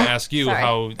wanted to ask you Sorry.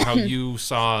 how you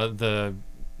saw the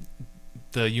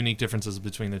unique differences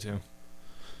between the two.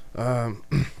 Well,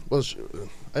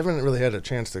 I haven't really had a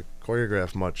chance to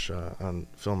choreograph much on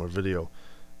film or video,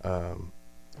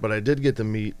 but I did get to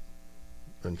meet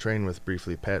and train with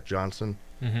briefly Pat Johnson,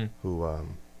 Mm-hmm. who.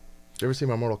 You ever see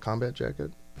my Mortal Kombat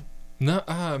jacket? No,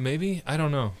 maybe, I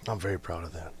don't know. I'm very proud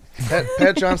of that.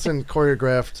 Pat Johnson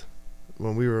choreographed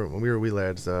when we were wee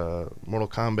lads. Mortal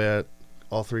Kombat,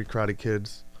 all 3 Karate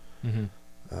Kids. Mm-hmm.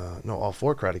 No, all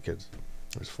 4 Karate Kids.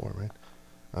 There's 4,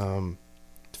 right?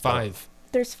 5.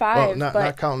 There's Well, 5, not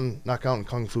but counting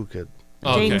Kung Fu Kid.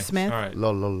 Oh, James okay. Smith. All right.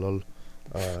 Lol, lol, lol.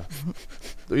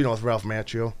 You know, with Ralph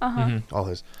Macchio, Mhm. all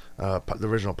his, the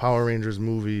original Power Rangers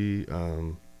movie,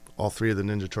 all 3 of the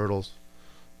Ninja Turtles.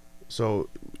 So,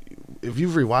 if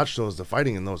you've rewatched those, the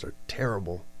fighting in those are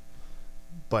terrible,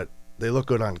 but they look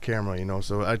good on camera, you know.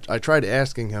 So I tried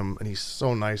asking him, and he's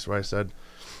so nice. Where I said,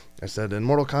 in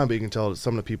Mortal Kombat, you can tell that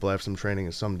some of the people have some training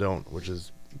and some don't, which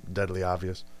is deadly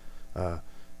obvious.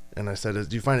 And I said,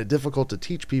 do you find it difficult to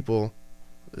teach people,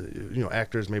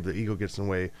 actors, maybe the ego gets in the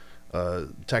way,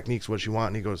 techniques, what you want?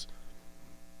 And he goes,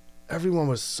 everyone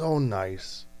was so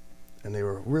nice, and they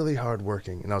were really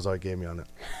hardworking, and that was all he gave me on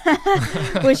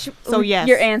it. which So, yes.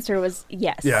 your answer was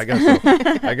yes. Yeah, I guess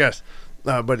so. I guess.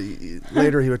 But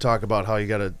later he would talk about how you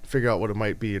got to figure out what it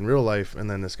might be in real life, and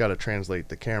then it's got to translate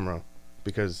the camera,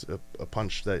 because a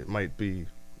punch that might be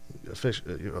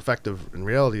effective in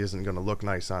reality isn't going to look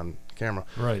nice on camera.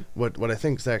 Right. What I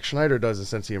think Zack Snyder does is,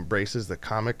 since he embraces the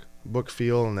comic book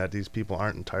feel and that these people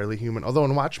aren't entirely human, although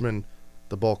in Watchmen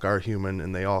the bulk are human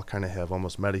and they all kind of have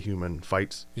almost meta-human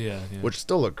fights, Yeah. which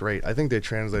still look great. I think they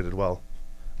translated well.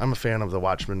 I'm a fan of the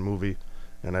Watchmen movie,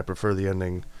 and I prefer the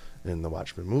ending in the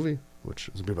Watchmen movie, which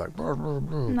is people like, brr, brr,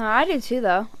 brr. No, I did too,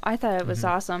 though. I thought it was Mm-hmm.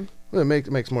 awesome. Well, it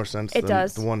makes more sense It than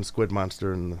does. the one squid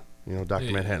monster and Dr.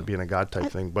 Yeah. Manhattan being a god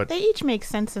type thing. But They each make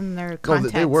sense in their no,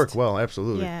 context. they work well,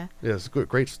 absolutely. Yeah. Yeah, it's a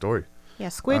great story. Yeah,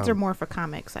 squids are Um, more for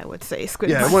comics, I would say. Squid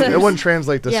Yeah, monsters. it wouldn't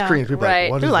translate the Yeah, screen. People are right.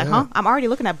 like, what They're is like, that? huh? I'm already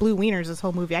looking at blue wieners this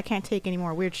whole movie. I can't take any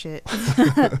more weird shit.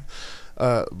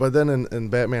 But then in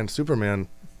Batman Superman,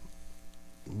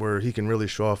 where he can really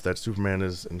show off that Superman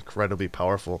is incredibly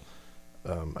powerful,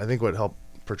 I think what helped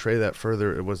portray that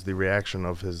further, it was the reaction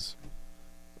of his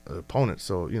opponent.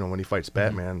 So, when he fights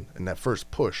Batman in that first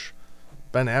push,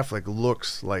 Ben Affleck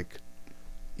looks like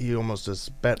he almost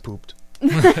just bat pooped.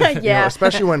 Yeah.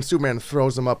 Especially when Superman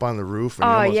throws him up on the roof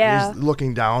and yeah. he's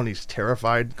looking down, he's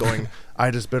terrified, going, I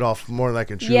just bit off more than I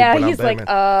can chew. Yeah, but I'm he's like,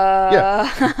 Batman.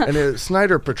 Yeah. And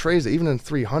Snyder portrays it, even in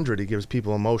 300, he gives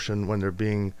people emotion when they're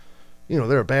being,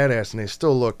 they're a badass and they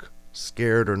still look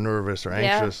scared or nervous or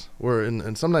anxious. Where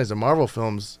in sometimes the Marvel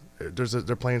films,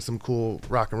 they're playing some cool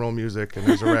rock and roll music and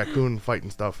there's a raccoon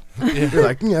fighting stuff. You're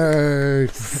like, yay,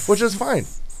 which is fine.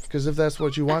 Because if that's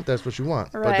what you want, that's what you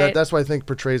want. Right. But that's why I think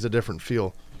portrays a different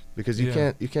feel, because you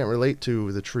can't relate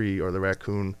to the tree or the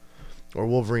raccoon, or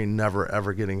Wolverine never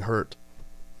ever getting hurt,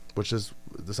 which is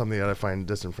something that I find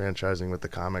disenfranchising with the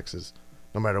comics. Is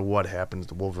no matter what happens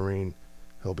to Wolverine,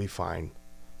 he'll be fine.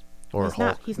 Or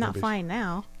Hulk, he's not fine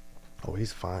now. Oh,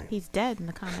 he's fine. He's dead in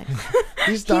the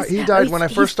comics. He died when I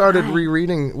first started fine.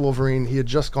 rereading Wolverine. He had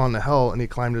just gone to hell and he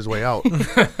climbed his way out.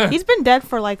 He's been dead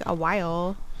for like a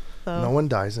while. So. No one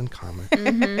dies in comics.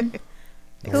 Mm-hmm.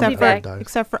 No He'll one be back. dies.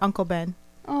 Except for Uncle Ben.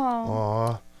 Oh.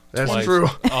 Aw, that's Twice. true.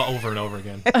 Over and over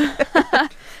again.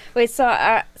 Wait,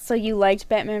 so you liked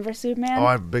Batman vs Superman? Oh,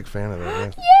 I'm a big fan of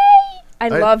that. Yeah. I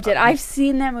loved it. I've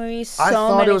seen that movie so many times.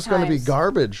 I thought it was going to be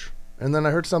garbage, and then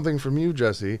I heard something from you,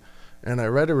 Jesse, and I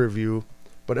read a review.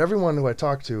 But everyone who I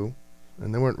talked to,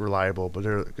 and they weren't reliable, but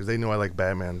because they knew I like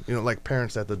Batman, like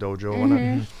parents at the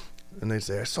dojo, and they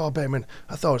say, I saw Batman.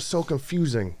 I thought it was so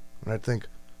confusing, and I'd think,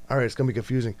 all right, it's going to be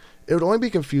confusing. It would only be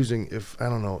confusing if, I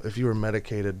don't know, if you were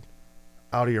medicated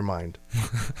out of your mind.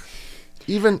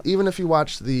 Even if you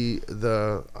watch the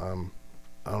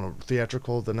I don't know,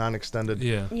 theatrical, the non-extended,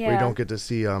 Yeah. where you don't get to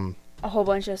see a whole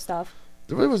bunch of stuff.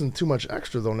 there really wasn't too much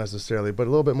extra though necessarily, but a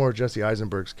little bit more of Jesse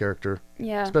Eisenberg's character,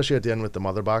 Yeah. especially at the end with the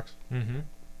mother box. Mm-hmm.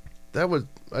 That was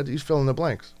he's filling the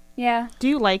blanks. Yeah. Do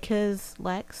you like his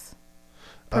Lex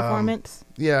performance?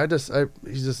 Yeah,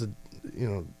 he's just a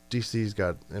DC's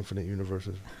got infinite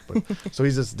universes, but so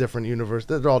he's just different universe.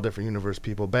 They're all different universe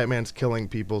people. Batman's killing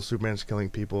people, Superman's killing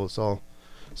people. It's all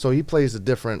so he plays a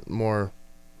different, more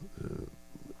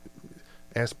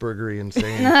Aspergery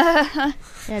insane. Yeah,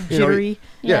 jittery.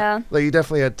 Yeah. Like he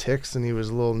definitely had tics and he was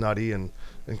a little nutty and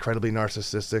incredibly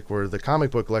narcissistic. Where the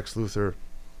comic book Lex Luthor,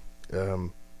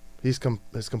 his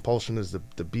compulsion is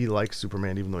to be like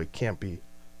Superman, even though he can't be.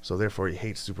 So therefore, he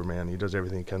hates Superman. He does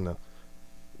everything he can to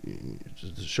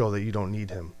show that you don't need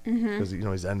him because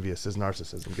he's envious. His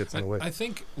narcissism gets in the way. I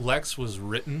think Lex was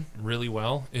written really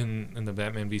well in the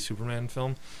Batman v Superman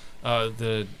film.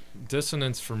 The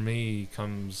dissonance for me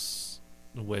comes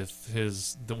with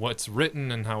what's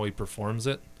written and how he performs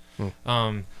it.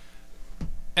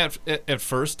 At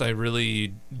first, I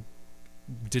really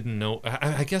didn't know.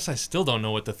 I guess I still don't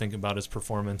know what to think about his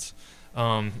performance.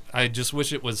 I just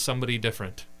wish it was somebody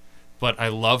different. But I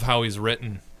love how he's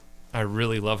written. I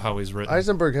really love how he's written.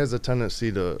 Eisenberg has a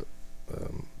tendency to,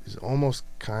 he's almost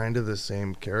kind of the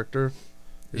same character.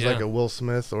 He's like a Will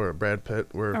Smith or a Brad Pitt.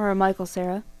 Or a Michael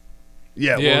Cera.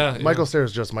 Michael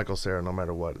Cera's just Michael Cera no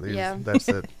matter what. Yeah. That's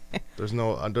it. There's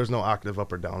no octave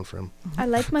up or down for him. I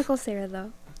like Michael Cera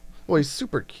though. Well, he's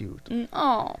super cute.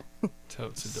 Oh.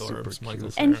 Totes Super adorbs, Michael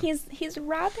cute. Cera. And he's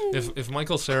Robin. If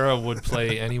Michael Cera would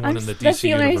play anyone in the that's DC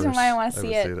the only universe, reason why I want to I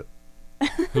see haven't it. seen it.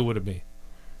 who would it be?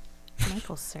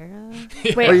 Michael Cera.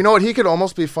 Wait. Well, you know what? He could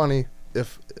almost be funny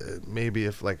if maybe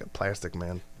if like a Plastic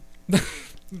Man.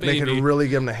 They could really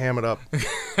get him to ham it up.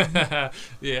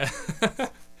 Yeah.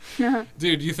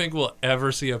 Dude, you think we'll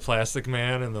ever see a Plastic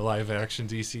Man in the live-action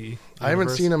DC universe? I haven't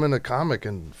seen him in a comic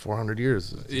in 400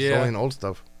 years. It's only in old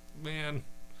stuff. Man.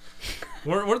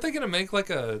 Weren't they gonna make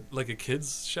like a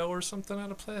kids show or something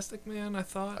out of Plastic Man? I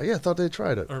thought. Yeah, I thought they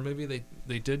tried it. Or maybe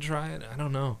they did try it. I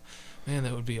don't know. Man,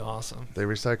 that would be awesome. They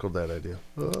recycled that idea.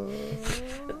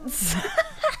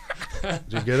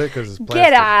 Did you get it? Because it's plastic.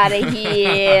 Get out of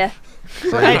here.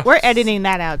 We're editing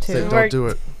that out too. Don't do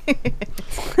it.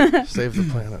 Save the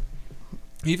planet.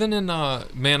 Even in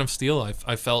Man of Steel,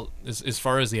 I felt as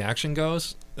far as the action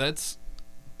goes, that's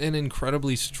an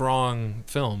incredibly strong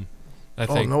film. I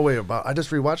think. Oh, no way about. I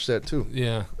just rewatched that too.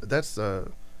 Yeah. That's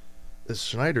this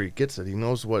Schneider. He gets it. He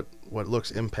knows what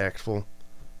looks impactful,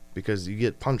 because you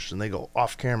get punched and they go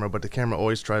off camera, but the camera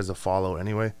always tries to follow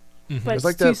anyway. Mm-hmm. But It's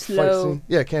like too that slow. fight scene.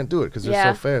 Yeah, can't do it because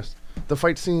they're so fast. The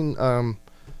fight scene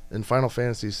in Final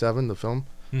Fantasy VII, the film,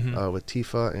 Mhm. with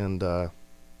Tifa and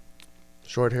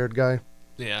short-haired guy.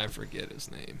 Yeah, I forget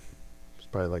his name. It's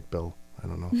probably like Bill. I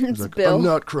don't know. It's He's like, Bill. I'm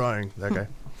not crying. That guy.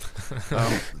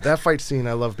 That fight scene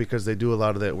I love because they do a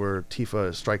lot of that where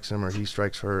Tifa strikes him or he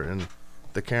strikes her, and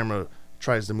the camera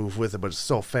tries to move with it, but it's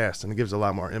so fast and it gives a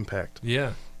lot more impact.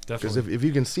 Yeah, Because definitely. if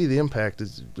you can see the impact,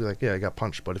 it's like, yeah, I got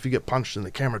punched. But if you get punched and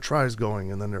the camera tries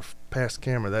going and then they're past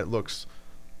camera, it looks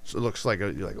like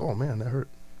you're like, oh man, that hurt.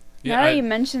 Yeah, now I- that you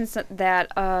mentioned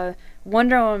that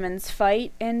Wonder Woman's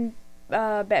fight in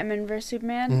Batman vs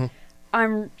Superman, Mhm.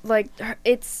 I'm like,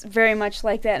 it's very much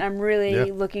like that, and I'm really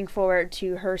Yeah. looking forward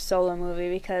to her solo movie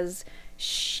because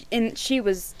she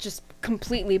was just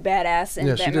completely badass in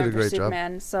Yeah, she did Batman a great vs job.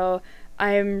 Superman. So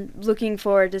I'm looking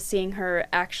forward to seeing her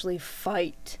actually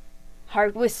fight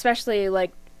hard, especially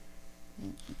like,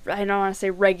 I don't want to say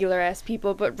regular ass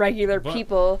people, but regular But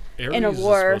people Ares in a is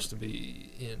war. supposed to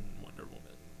be in Wonder Woman.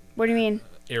 What do you mean,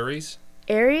 Ares?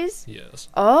 Ares? Yes.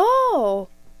 Oh.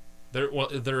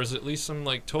 There is at least some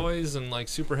like toys and like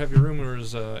super heavy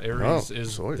rumors. Ares Oh,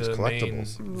 is toys, the main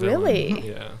collectibles. villain. Really?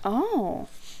 Yeah. Oh,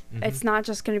 Mhm. it's not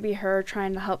just going to be her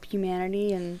trying to help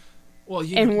humanity and. Well,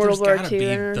 in World War gotta II be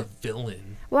or- the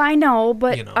villain. Well, I know,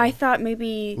 but You know. I thought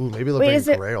maybe Ooh, maybe they'll Wait, bring is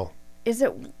it- Grail. is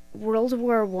it World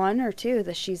War One or two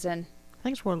that she's in? I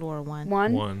think it's World War One.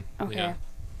 One. Okay. Okay.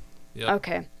 Yeah.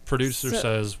 Okay. Producer So-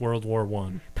 says World War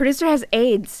One. Producer has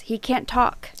AIDS. He can't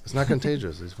talk. It's not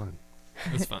contagious. It's fine.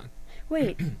 That's fine.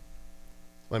 Wait,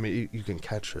 I mean, you can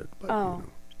catch it, but Oh.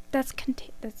 that's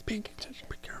being contagious.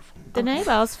 be careful. Did anybody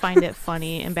else find it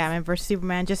funny in Batman vs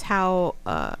Superman just how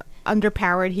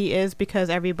underpowered he is because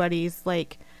everybody's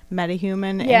like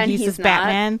metahuman Yeah, and he's just not.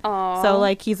 Batman. Aw. So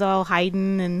like he's all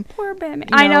hiding and Poor Batman.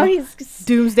 you I know know, he's.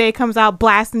 Doomsday comes out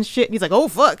blasting shit and he's like, oh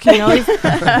fuck, you know, he's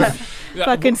Yeah,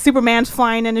 fucking Superman's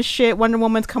flying in his shit, Wonder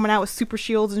Woman's coming out with super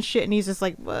shields and shit and he's just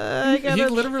like, what? I he gotta-"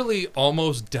 literally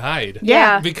almost died.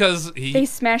 Yeah. Because He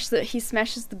smashes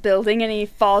the building and he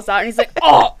falls out and he's like,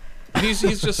 oh. he's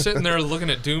just sitting there looking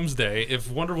at Doomsday. If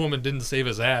Wonder Woman didn't save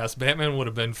his ass, Batman would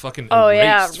have been fucking Oh,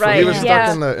 yeah, erased from right, He was the-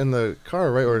 yeah. stuck in the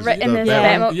car, right? Or is Right it in the his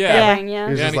Batman? Yeah. Batwing, yeah.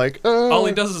 He's Yeah, just and like, All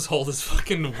he does is hold his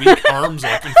fucking weak arms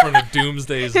up in front of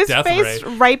Doomsday's His death face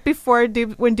ray. right before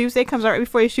when Doomsday comes out, right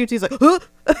before he shoots, he's like, huh?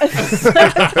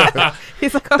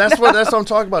 He's like, oh, That's what I'm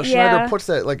talking about. Yeah. Schneider puts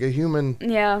that like a human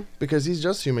Yeah. because he's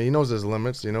just human. He knows his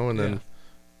limits, you know. And then,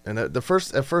 and at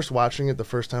first watching it, the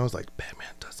first time I was like, Batman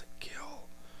doesn't kill,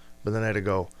 but then I had to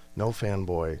go, no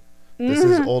fanboy. This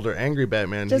is older, angry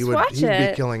Batman. Just watch he'd be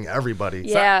it. killing everybody.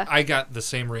 So Yeah. I got the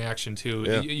same reaction too.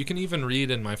 Yeah. You can even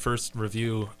read in my first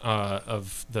review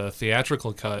of the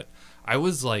theatrical cut. I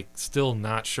was like still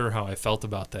not sure how I felt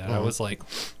about that. I Mhm. was like,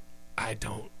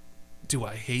 do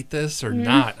I hate this or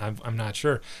not? I'm not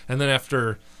sure. And then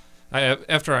after I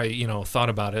thought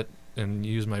about it and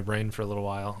used my brain for a little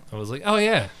while, I was like, oh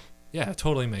yeah, it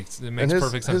totally makes And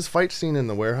perfect sense. his fight scene in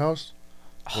the warehouse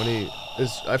when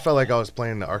I felt like I was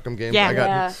playing the Arkham game. yeah, I got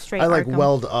Yeah. straight I like Arkham.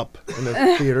 welled up in the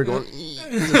theater going,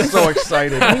 just so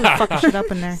excited. fucking shit up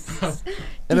in there.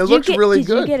 And it looks really Did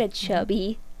good. you get a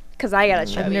chubby? Because I got a A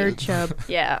chubby. nerd chub.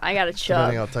 Yeah, I got a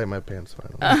Depending chub. how tight my pants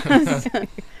finally.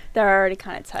 They're already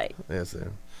kind of tight. Yes, yeah.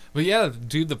 But yeah,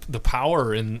 dude, the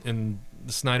power in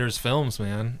Snyder's films,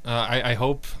 man. I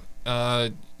hope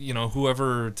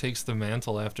whoever takes the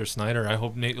mantle after Snyder, I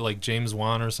hope like James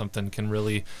Wan or something can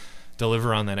really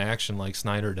deliver on that action like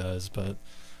Snyder does. But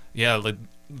yeah, like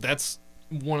that's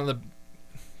one of the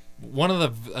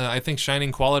I think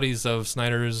shining qualities of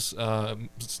Snyder's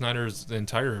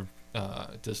entire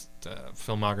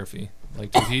filmography.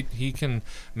 Like dude, he can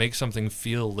make something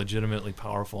feel legitimately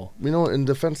powerful. You know, in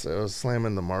defense, I was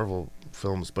slamming the Marvel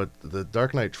films, but the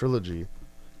Dark Knight trilogy,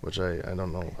 which I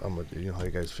don't know how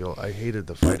you guys feel. I hated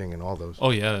the fighting in all those.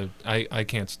 Oh yeah, I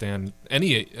can't stand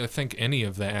any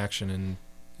of the action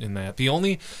in that. The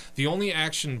only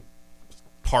action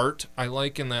part I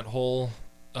like in that whole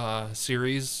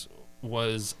series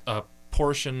was a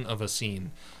portion of a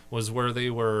scene was where they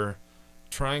were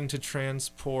trying to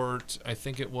transport, I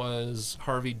think it was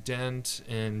Harvey Dent,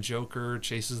 and Joker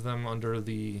chases them under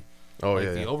the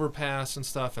the overpass and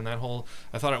stuff, and that whole,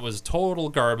 I thought it was total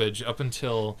garbage up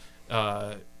until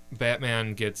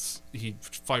Batman he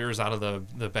fires out of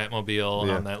the Batmobile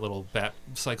on that little bat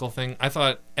cycle thing. I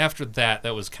thought after that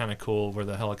was kind of cool, where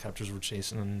the helicopters were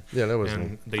chasing and Yeah, that was and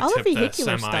neat. they All the tipped the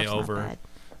vehicular semi stuff's not over. bad.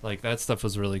 Like that stuff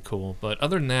was really cool. But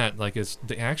other than that, like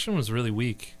the action was really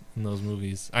weak in those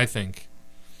movies, I think.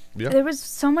 Yeah. There was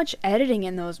so much editing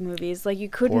in those movies. Like you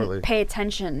couldn't Poorly. pay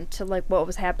attention to like what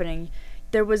was happening.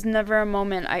 There was never a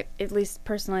moment, at least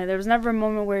personally, there was never a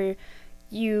moment where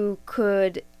you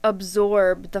could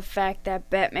absorb the fact that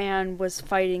Batman was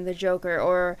fighting the Joker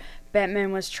or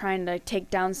Batman was trying to take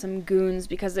down some goons,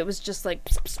 because it was just like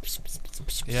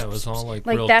Yeah, it was all like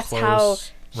like real that's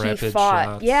close. rapid fought.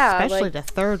 shots. Yeah, Especially like, the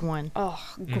third one. oh,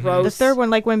 Mm-hmm. gross. The third one,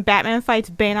 like when Batman fights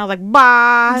Bane, I was like,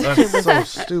 bah! That's so That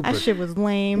stupid. shit was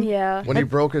lame. Yeah. When he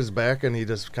broke his back and he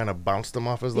just kind of bounced him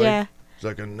off his leg. Yeah. He's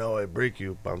like, no, I break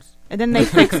you, bounce. And then they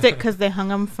fixed it because they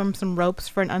hung him from some ropes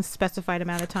for an unspecified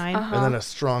amount of time. And then a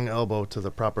strong elbow to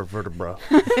the proper vertebra.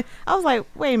 I was like,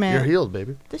 wait a You're minute. healed,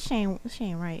 baby. This ain't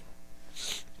right.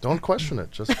 Don't question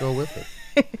it. Just go with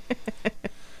it.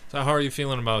 So how are you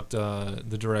feeling about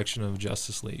the direction of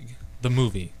Justice League, the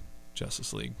movie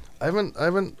Justice League?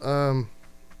 I'm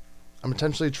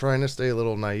intentionally trying to stay a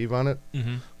little naive on it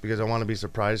Mm-hmm. because I want to be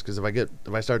surprised. Because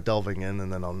if I start delving in,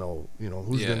 and then I'll know,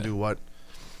 who's gonna Yeah. do what.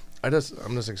 I'm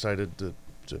just excited to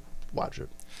watch it.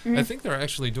 I think they're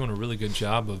actually doing a really good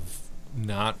job of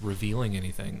not revealing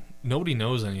anything. Nobody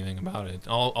knows anything about it.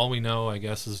 All we know, I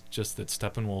guess, is just that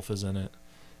Steppenwolf is in it.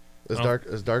 Is Oh.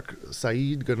 Dark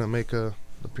Saeed gonna make a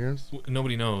appearance?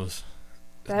 Nobody knows.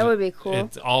 That would be cool.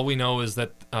 All we know is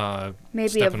that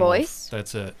Maybe a Steppenwolf, voice.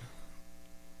 That's it.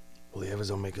 Will he have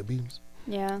his Omega beams?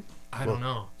 Yeah. I don't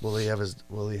know. Will he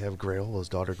have Grail? Will his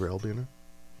daughter Grail be in her?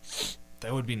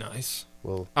 That would be nice.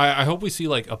 Well, I hope we see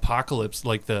like Apocalypse,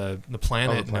 like the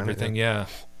planet and planet, everything. Yeah.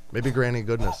 maybe Granny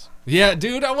Goodness. Yeah,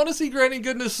 dude, I want to see Granny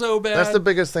Goodness so bad. That's the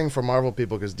biggest thing for Marvel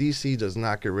people because DC does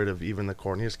not get rid of even the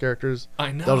corniest characters.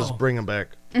 I know. They'll just bring them back.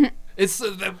 It's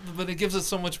but it gives it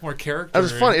so much more character. That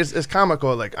was funny. It's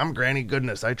comical. Like, I'm Granny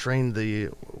Goodness. I trained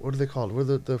what are they called? What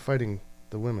are the fighting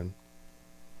the women?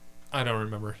 I don't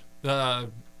remember.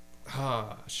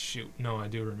 Shoot. No, I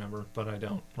do remember, but I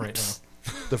don't right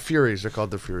now. The Furies. They're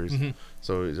called the Furies. Mhm.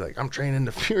 So he's like, I'm training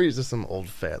the Furies. Is some old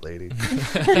fat lady.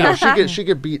 She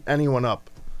could beat anyone up,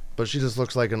 but she just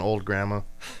looks like an old grandma.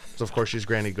 So of course she's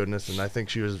Granny Goodness, and I think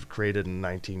she was created in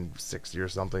 1960 or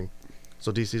something.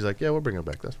 So DC's like, yeah, we'll bring her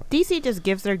back. That's fine. DC just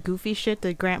gives their goofy shit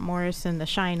to Grant Morrison to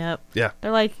shine up. Yeah.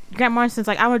 They're like, Grant Morrison's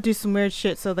like, I want to do some weird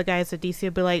shit, so the guys at DC will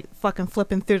be like fucking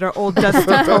flipping through their old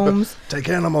dusty tomes. Take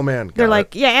Animal Man. They're Got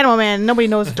like, yeah, Animal Man. Nobody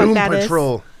knows what the Doom fuck that is.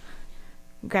 Patrol.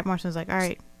 Grant Morrison's like, all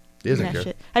right. He do doesn't that care.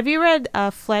 shit. Have you read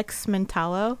Flex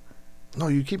Mentallo? No,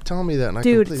 you keep telling me that, and I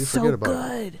Dude, completely so forget about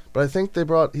good. it. But I think they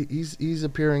brought. He's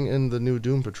appearing in the new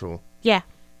Doom Patrol. Yeah.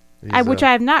 He's, Which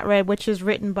I have not read, which is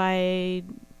written by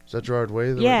Is that Gerard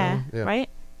Way? yeah, Yeah. right?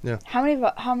 How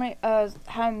many?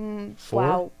 Four?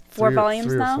 Wow. Four volumes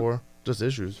three now. Or four. Just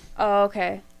issues. Oh,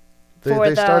 okay. They For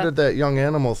the- started that Young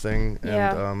Animal thing, and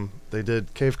Yeah. they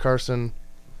did Cave Carson,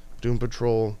 Doom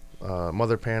Patrol,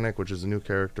 Mother Panic, which is a new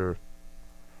character,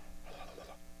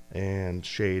 and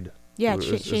Shade. Yeah, who is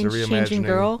a Changing reimagining.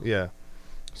 Girl. Yeah.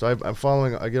 So I'm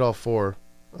following. I get all four.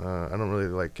 I don't really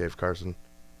like Cave Carson.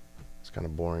 It's kind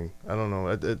of boring. I don't know.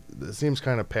 It seems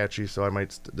kind of patchy, so I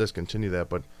might discontinue that.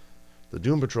 But the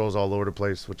Doom Patrol is all over the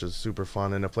place, which is super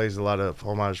fun, and it plays a lot of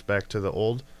homage back to the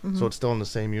old, so it's still in the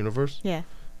same universe. Yeah.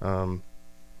 And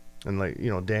like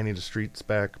Danny the Street's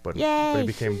back, but Yay. he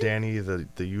became Danny the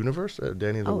universe,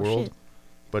 Danny the Oh, world. shit.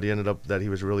 But he ended up that he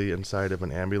was really inside of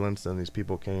an ambulance, and these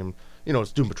people came.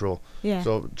 It's Doom Patrol. Yeah.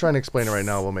 So trying to explain it right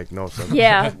now will make no sense.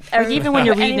 Yeah. Like, even when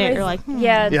you're reading it, Anyways, you're like,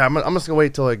 yeah. Yeah, I'm just gonna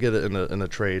wait till I get it in a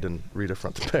trade and read it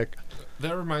front to back.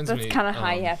 That reminds That's me. kind of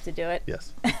how you have to do it.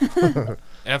 Yes.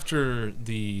 After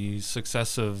the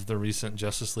success of the recent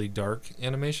Justice League Dark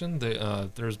animation,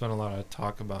 there's been a lot of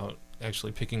talk about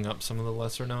actually picking up some of the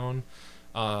lesser known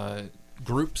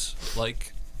groups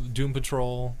like Doom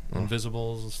Patrol,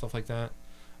 Invisibles, and stuff like that.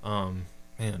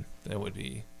 Man, that would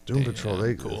be Doom Patrol.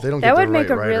 They cool. if they don't That get would the make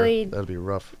right a writer, really- that'd be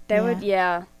rough. That would,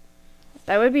 yeah.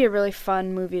 That would be a really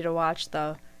fun movie to watch,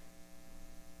 though.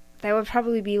 That would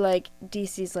probably be like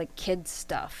DC's like kids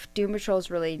stuff. Doom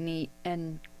Patrol's really neat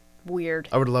and weird.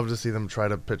 I would love to see them try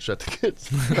to pitch that to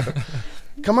kids.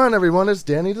 Come on, everyone! It's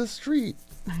Danny the Street.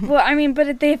 Well, I mean,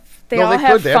 but they No, all they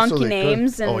have could, they funky absolutely could.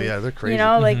 names, and Oh, yeah, they're crazy.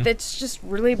 like Mhm. that's just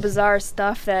really bizarre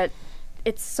stuff. That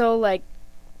it's so like,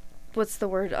 what's the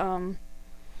word?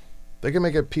 They can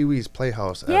make it Pee Wee's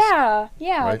Playhouse. Yeah,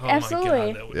 Right? Oh my absolutely.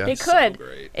 God, that would Yeah. be They so could.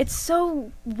 great. It's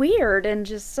so weird and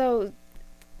just so.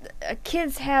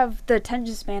 Kids have the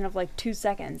attention span of like 2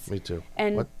 seconds, Me too.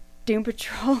 and What? Doom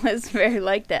Patrol is very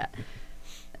like that.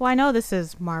 well, I know this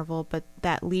is Marvel, but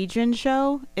that Legion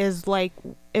show is like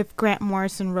if Grant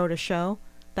Morrison wrote a show.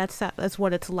 That's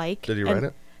what it's like. Did he And- write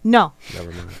it? No, Never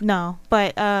mind. no.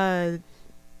 But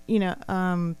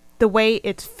the way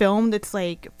it's filmed, it's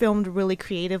like filmed really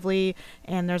creatively,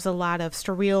 and there's a lot of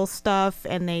surreal stuff,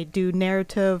 and they do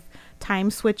narrative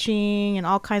time switching and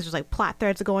all kinds of like plot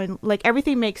threads going. Like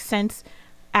everything makes sense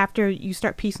after you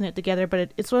start piecing it together.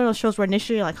 But it's one of those shows where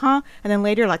initially you're like, huh, and then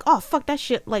later you're like, oh fuck, that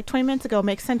shit like 20 minutes ago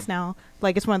makes sense now.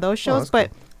 Like it's one of those shows. that's But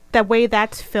cool. the way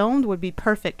that's filmed would be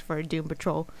perfect for Doom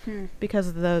Patrol because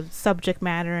of the subject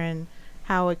matter and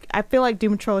how I feel like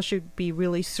Doom Patrol should be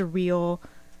really surreal,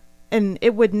 and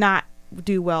it would not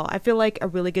do well. I feel like a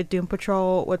really good Doom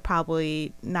Patrol would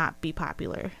probably not be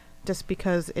popular just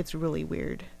because it's really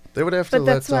weird. They would have to But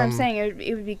that's what I'm saying.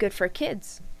 It would be good for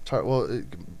kids.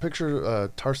 Picture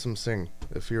Tarsem Singh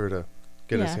if you were to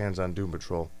get his Yeah. hands on Doom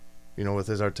Patrol, with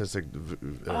his artistic.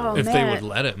 Oh, if they man. would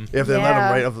let him. If they let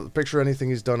Yeah. him, right? Picture anything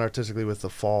he's done artistically with The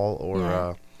Fall or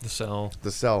Yeah. The Cell.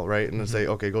 The Cell, right? And then say,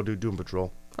 okay, go do Doom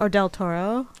Patrol. Or Del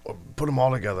Toro. Or put them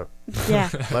all together. Yeah.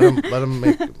 Let him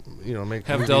make, make.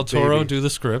 Have movie Del Toro baby. do the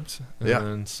script, and Yeah.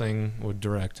 then Singh would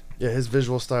direct. Yeah, his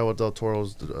visual style with Del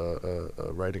Toro's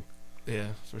writing. Yeah,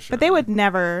 for sure. But they would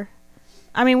never.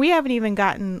 I mean, we haven't even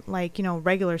gotten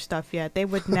regular stuff yet. They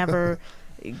would never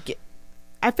get.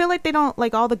 I feel like they don't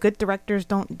all the good directors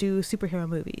don't do superhero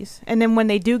movies, and then when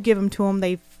they do give them to them,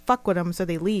 they fuck with them, so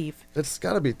they leave. It's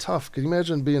got to be tough. Can you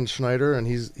imagine being Schneider and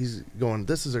he's going,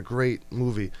 this is a great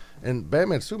movie, and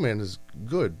Batman Superman is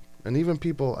good, and even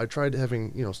people I tried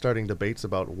having starting debates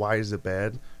about why is it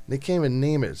bad, and they can't even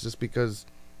name it. It's just because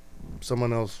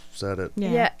someone else said it.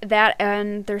 Yeah, that,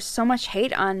 and there's so much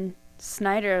hate on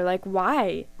Snyder. Like,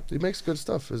 why? He makes good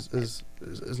stuff. Is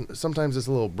sometimes it's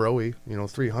a little broy.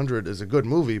 300 is a good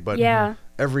movie, but Yeah.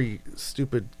 every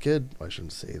stupid kid, I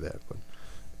shouldn't say that, but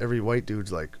every white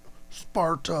dude's like,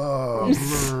 Sparta.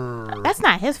 That's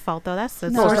not his fault though. That's the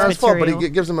No, source it's not his fault, but material. he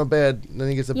gives him then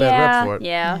he gets a bad Yeah, rep for it.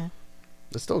 yeah.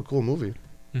 It's still a cool movie.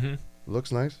 Mm-hmm.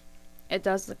 Looks nice. It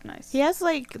does look nice. He has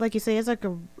like you say, he has like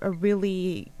a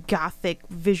really gothic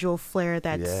visual flair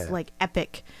that's Yeah. like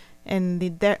epic. And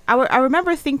I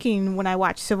remember thinking when I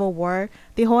watched Civil War,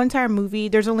 the whole entire movie,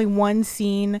 there's only one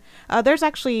scene. There's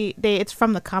actually it's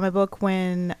from the comic book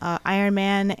when Iron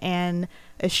Man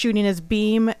is shooting his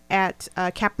beam at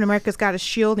Captain America's got his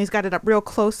shield and he's got it up real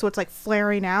close, so it's like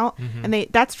flaring out. And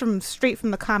that's straight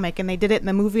from the comic, and they did it in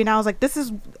the movie, and I was like, this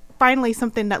is finally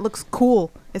something that looks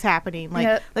cool is happening.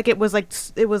 It was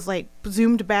like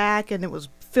zoomed back and it was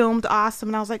filmed awesome,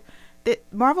 and I was like,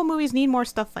 Marvel movies need more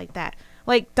stuff like that.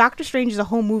 Like Doctor Strange is a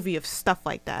whole movie of stuff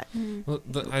like that. Well,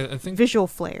 I think Visual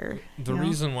flair. the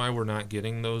reason why we're not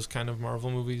getting those kind of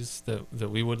Marvel movies that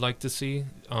we would like to see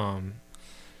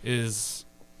is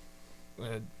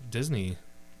Disney,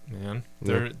 man.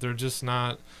 They're just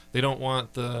not. They don't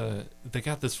want they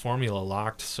got this formula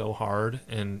locked so hard,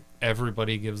 and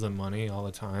everybody gives them money all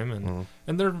the time,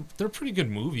 and they're pretty good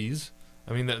movies.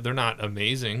 I mean, they're not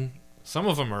amazing. Some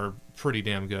of them are pretty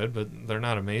damn good, but they're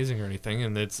not amazing or anything,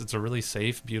 and it's a really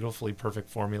safe, beautifully perfect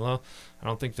formula. I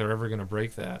don't think they're ever going to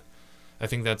break that. I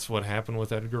think that's what happened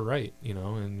with Edgar Wright,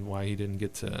 and why he didn't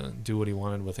get to do what he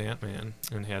wanted with Ant-Man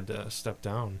and had to step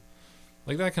down.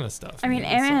 Like that kind of stuff. I mean, it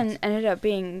Ant-Man sucks. ended up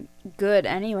being good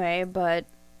anyway, but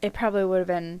it probably would have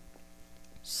been.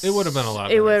 It would have been a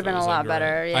lot. It better would if have been a was lot Edgar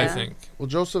better. Wright, Yeah. I think. Well,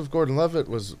 Joseph Gordon-Levitt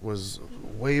was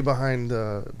way behind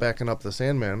backing up the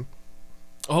Sandman,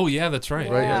 Oh yeah, that's right.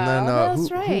 right? And then Wow, who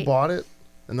that's right. bought it?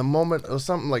 And the moment it was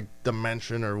something like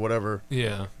Dimension or whatever,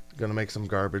 Yeah. gonna make some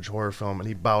garbage horror film, and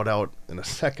he bowed out in a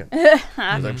second. He's like,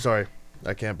 I'm sorry,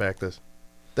 I can't back this.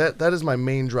 That is my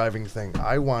main driving thing.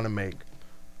 I want to make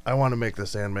the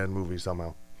Sandman movie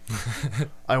somehow.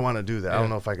 I want to do that. I don't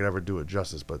know if I could ever do it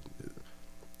justice, but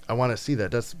I want to see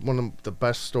that. That's one of the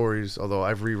best stories. Although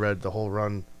I've reread the whole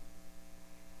run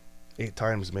 8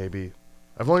 times, maybe.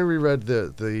 I've only reread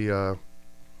the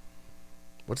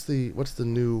what's the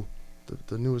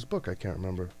newest book? I can't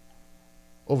remember.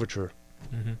 Overture.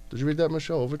 Mm-hmm. Did you read that,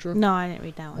 Michelle? Overture? No, I didn't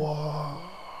read that one. Whoa.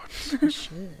 I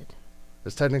should.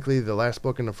 It's technically the last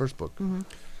book in the first book. Mm-hmm.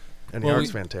 And the Well,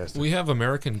 art's fantastic. We have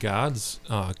American Gods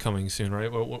coming soon,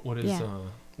 right? What is Yeah.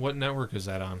 what network is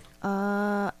that on?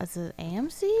 Is it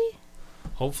AMC?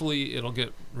 Hopefully it'll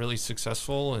get really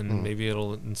successful and maybe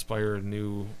it'll inspire a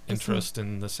new interest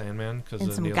in the Sandman because And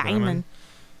of some Neil Gaiman.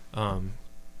 Gaiman.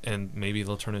 And maybe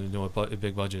they'll turn it into a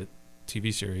big budget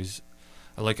TV series.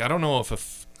 I don't know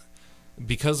if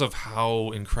because of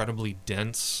how incredibly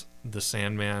dense the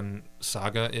Sandman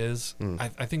saga is, I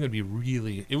think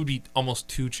it would be almost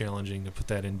too challenging to put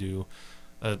that into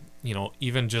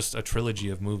even just a trilogy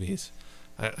of movies.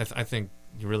 I think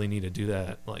you really need to do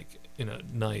that in a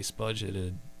nice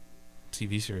budgeted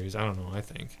TV series. I don't know. I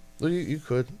think. Well, you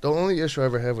could. The only issue I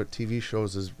ever have with TV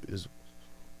shows is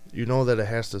that it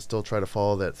has to still try to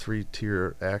follow that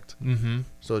 3-tier act. Mm-hmm.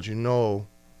 So that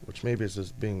which maybe it's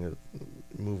just being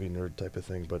a movie nerd type of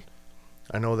thing, but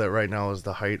I know that right now is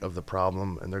the height of the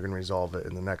problem, and they're going to resolve it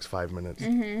in the next 5 minutes.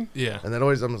 Mm-hmm. Yeah. And then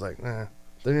always I'm just like, nah.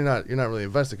 Then you're not really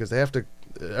invested because they have to.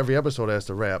 Every episode has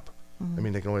to wrap. I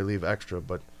mean, they can only leave extra,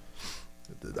 but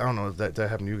I don't know if that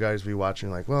happened to you guys. Be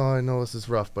watching like, well, I know this is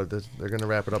rough, but they're gonna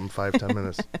wrap it up in 5-10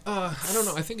 minutes. I don't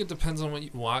know. I think it depends on what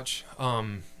you watch.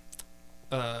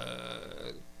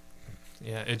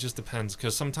 Yeah, it just depends,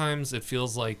 because sometimes it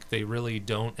feels like they really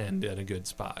don't end at a good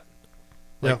spot.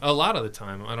 Like, a lot of the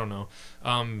time, I don't know.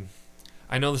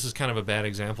 I know this is kind of a bad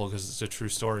example because it's a true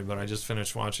story, but I just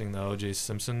finished watching the O.J.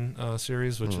 Simpson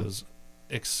series, which was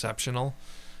exceptional,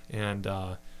 and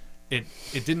it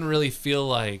didn't really feel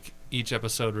like each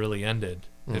episode really ended.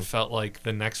 It felt like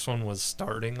the next one was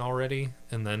starting already,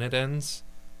 and then it ends.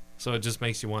 So it just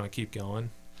makes you want to keep going.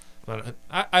 But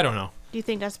I don't know. Do you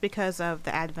think that's because of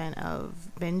the advent of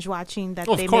binge watching, that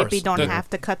Oh, of they course. maybe don't have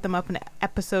to cut them up in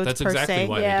episodes That's per exactly se?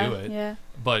 why yeah, they do it. yeah.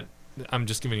 But I'm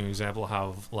just giving you an example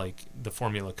how like the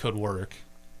formula could work,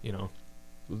 you know.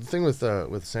 The thing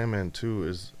with Sandman 2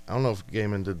 is, I don't know if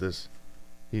Gaiman did this.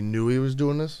 He knew he was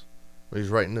doing this. He's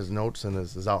writing his notes and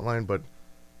his outline, but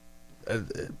at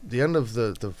the end of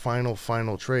the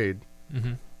final trade,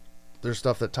 there's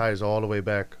stuff that ties all the way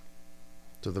back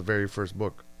to the very first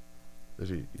book. If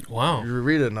you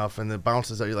read it enough, and it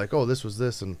bounces out, you're like, oh, this was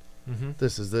this, and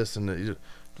this is this, and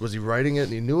was he writing it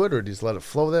and he knew it, or did he just let it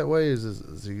flow that way?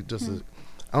 Is he just? I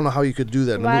don't know how you could do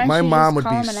that. Why My don't you mom just would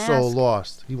call be him and so ask?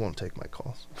 lost. He won't take my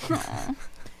calls.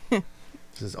 He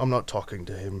says, I'm not talking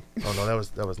to him. Oh no,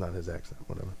 that was not his accent.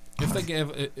 Whatever. If they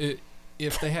gave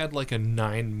if they had like a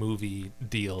 9-movie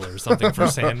deal or something for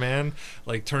Sandman,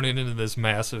 like turn it into this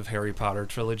massive Harry Potter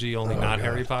trilogy, only not God.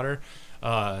 Harry Potter.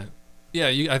 Yeah,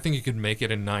 I think you could make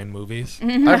it in 9 movies.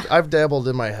 I've dabbled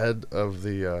in my head of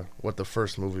the what the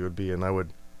first movie would be, and I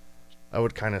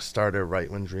would kind of start it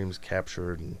right when Dream's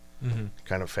captured and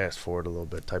kind of fast forward a little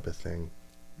bit type of thing.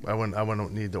 I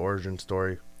wouldn't need the origin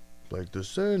story, like the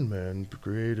Sandman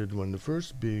created when the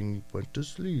first being went to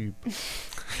sleep.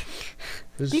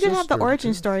 His You could have the sister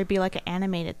origin did- story be like an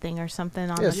animated thing or something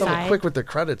on Yeah, the something side. quick with the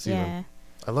credits. yeah. Even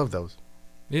I love those.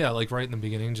 Yeah, like right in the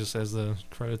beginning, just as the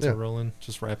credits Yeah. are rolling,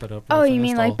 just wrap it up. Oh, real you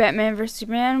mean fast, like all- Batman vs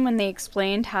Superman when they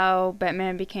explained how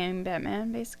Batman became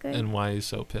Batman, basically? and why he's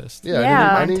so pissed. Yeah,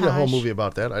 Yeah. I need a whole Montage. movie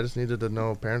about that. I just needed to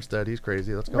know parents dead. He's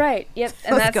crazy. Let's go. Right. Yep.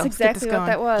 And Let's that's go. Let's get this exactly what going.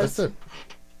 that was. That's it.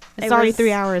 It's It already was-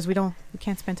 3 hours. We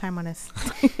can't spend time on this.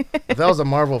 If that was a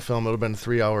Marvel film, it would have been a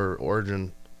 3-hour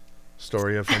origin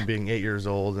story of him being 8 years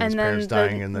old and, And his then parents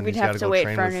dying, and then we'd he's got have to to go wait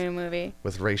train for a with, new movie.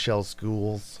 with Rachel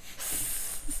Schools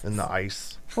in the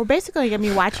ice. We're basically gonna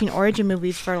be watching origin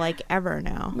movies for like ever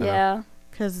now, Yeah.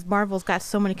 because Marvel's got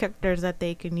so many characters that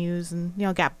they can use, and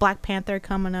got Black Panther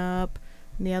coming up,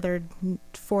 and the other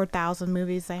 4,000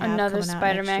 movies they have Another coming out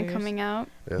Spider-Man next year. coming out.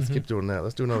 Yeah, let's keep doing that.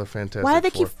 Let's do another Fantastic Why do they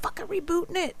Four. keep fucking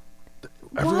rebooting it?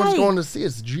 Everyone's Why? going to see it.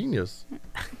 It's genius.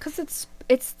 Because it's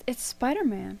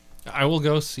Spider-Man. I will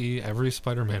go see every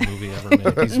Spider-Man movie ever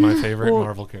made. He's my favorite Well,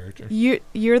 Marvel character.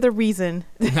 You're the reason.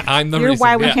 I'm the You're reason.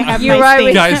 why we yeah, can't have You're nice why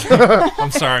we- things. guys. I'm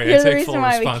sorry. You're I the take full reason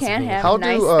why we can't responsibility. have How do,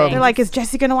 nice um, things. They're like, is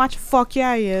Jesse gonna watch? Fuck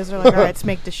yeah, he is. They're like, all right, let's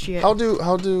make this shit. How do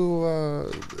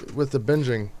with the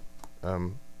binging?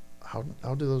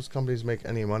 How do those companies make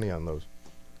any money on those?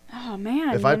 Oh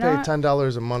man. If you I know pay what?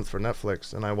 $10 a month for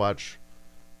Netflix and I watch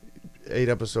 8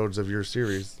 episodes of your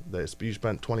series that you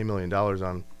spent $20 million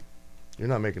on, you're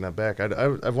not making that back.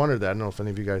 I've wondered that. I don't know if any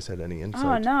of you guys had any insight.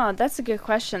 Oh no, that's a good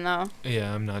question though.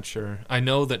 Yeah, I'm not sure. I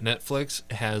know that Netflix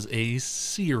has a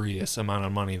serious amount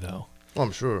of money, though. Oh,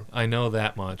 I'm sure. I know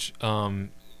that much.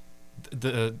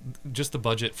 Just the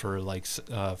budget for like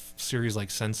series like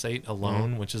Sense8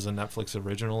 alone, which is a Netflix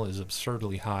original, is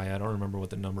absurdly high. I don't remember what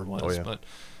the number was, yeah. but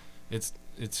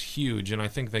it's huge, and I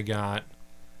think they got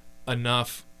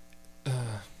enough.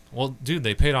 Well, dude,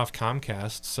 they paid off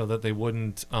Comcast so that they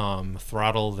wouldn't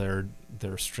throttle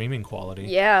their streaming quality.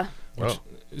 Yeah. Which,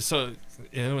 so,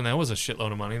 and that was a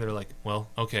shitload of money. They're like, well,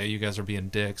 okay, you guys are being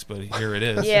dicks, but here it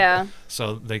is. Yeah.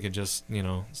 So they could just,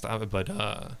 stop it. But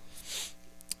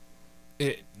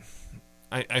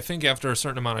I think after a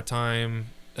certain amount of time,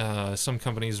 some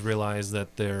companies realize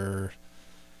that their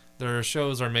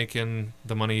shows are making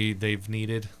the money they've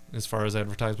needed as far as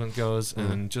advertisement goes,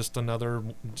 and just another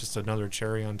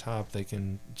cherry on top. They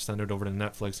can send it over to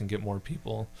Netflix and get more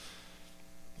people.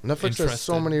 Netflix has so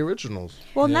Interested. many originals.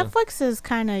 Well, Yeah. Netflix is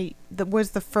kind of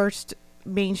was the first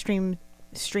mainstream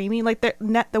streaming. Like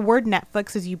the word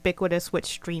Netflix is ubiquitous with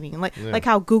streaming. Like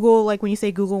how Google, like when you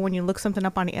say Google, when you look something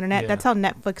up on the internet, Yeah. that's how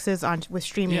Netflix is on with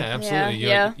streaming. Yeah, absolutely.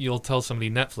 Yeah. You'll tell somebody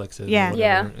Netflix is. or Yeah.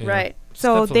 Yeah. whatever, Right.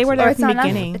 So they were Netflix there is- from the on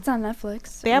beginning. It's on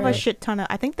Netflix. They have a right. shit ton of.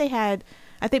 I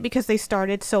think because they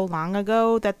started so long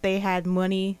ago that they had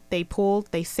money they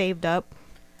pulled, they saved up.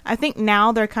 I think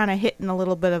now they're kind of hitting a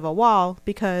little bit of a wall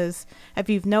because if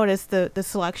you've noticed, the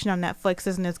selection on Netflix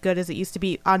isn't as good as it used to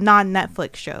be on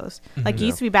non-Netflix shows. Like it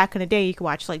used to be back in the day, you could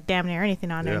watch like damn near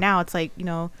anything on there. Now it's like, you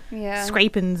know, Yeah.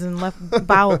 scrapings and left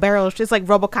bowel barrels. Just like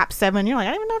RoboCop 7. You're like,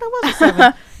 I didn't even know there was a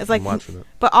 7. It's like, I'm watching it.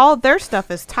 but all their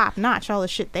stuff is top notch. All the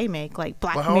shit they make, like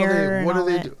Black But how Mirror. are and what all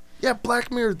do they that. do? Yeah,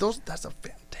 Black Mirror. That's a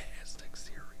fantastic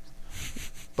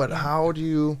series. But how do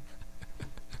you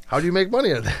make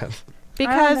money at that? I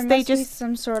don't know, Because there they must be just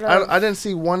some sort of. I didn't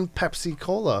see one Pepsi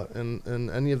Cola in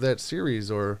any of that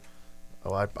series, or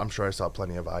I'm sure I saw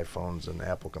plenty of iPhones and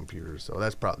Apple computers. So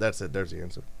that's it. There's the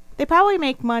answer. they probably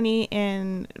make money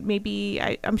in maybe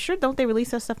I'm sure don't they release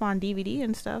that stuff on DVD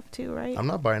and stuff too, right? I'm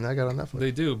not buying that. I got it on Netflix.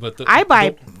 They do, but I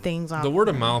buy things on the word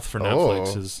of mouth for Oh.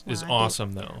 Netflix is Well, I think-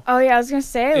 awesome though. Oh yeah, I was gonna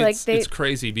say like they. It's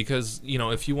crazy because you know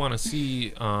if you want to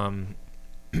see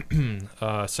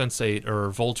Sense8 or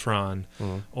Voltron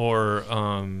or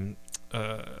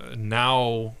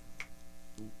now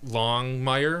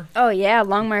Longmire, Oh yeah,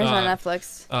 Longmire's on uh,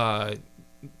 Netflix.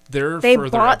 they're They further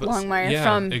bought episodes. Longmire Yeah,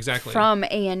 from exactly. from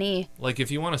A&E. Like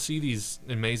if you want to see these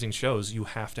amazing shows, you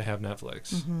have to have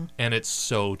Netflix, and it's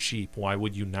so cheap. Why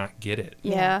would you not get it?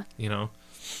 Yeah. You know,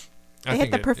 They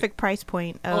hit the perfect price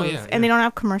point of, Oh, yeah, and they yeah. don't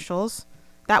have commercials.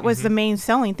 That was the main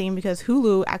selling thing because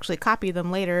Hulu actually copied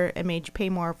them later and made you pay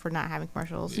more for not having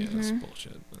commercials. Yeah, that's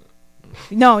bullshit. But,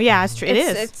 No, yeah, it's true. It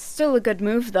is. It's still a good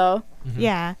move though,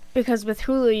 Yeah. because with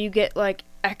Hulu you get like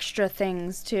extra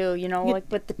things too. You know, Get like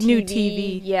with the TV, new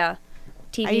TV. yeah, I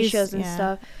TV use- shows and yeah.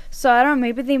 stuff. So I don't know.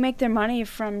 Maybe they make their money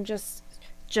from just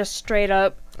straight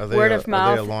up Are they word a, of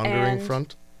mouth. Are they a laundering and,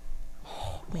 front?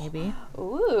 Maybe.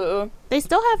 Ooh, They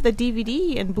still have the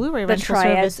DVD and Blu-ray the rental service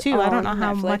triads too. I don't know on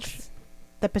how Netflix. much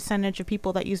the percentage of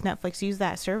people that use Netflix use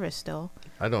that service still.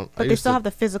 I don't. But I they used still to, have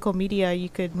the physical media you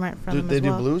could rent from do them they as do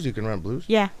well. blues? You can rent blues.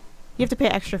 Yeah. You have to pay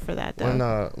extra for that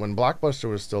though. When Blockbuster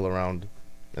was still around,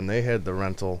 and they had the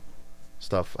rental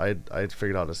stuff, I'd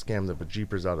figured out a scam the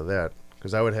bejeepers out of that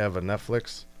because I would have a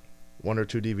Netflix, 1 or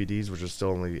 2 DVDs, which was still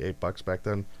only $8 back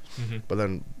then. But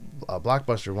then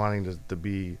Blockbuster, wanting to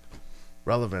be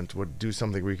relevant, would do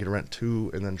something where you could rent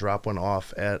 2 and then drop one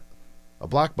off at a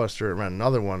Blockbuster and rent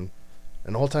another one.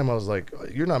 And the whole time I was like,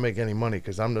 "You're not making any money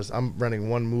because I'm renting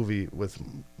one movie with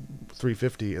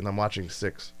 $3.50 and I'm watching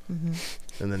 6."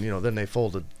 And then then they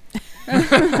folded.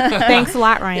 Thanks a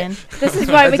lot, Ryan. This is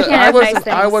why we can't have nice things.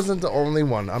 I wasn't the only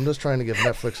one. I'm just trying to give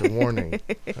Netflix a warning,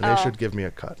 and they should give me a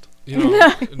cut. you know,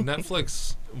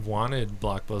 Netflix wanted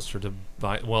Blockbuster to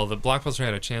buy. Well, the Blockbuster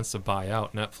had a chance to buy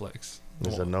out Netflix.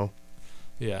 They said no.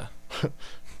 Yeah.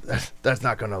 That's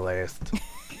not gonna last.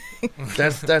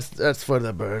 that's for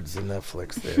the birds and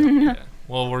Netflix there. Yeah.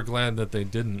 Well, we're glad that they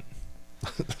didn't.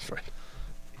 That's right.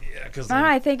 Yeah, because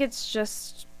I think it's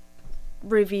just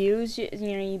reviews.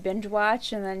 You binge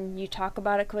watch and then you talk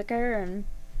about it quicker, and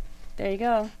there you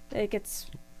go. It gets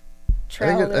I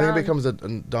traveled think it around. becomes a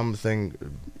dumb thing.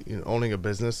 Owning a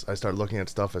business, I start looking at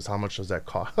stuff as how much does that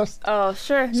cost. Oh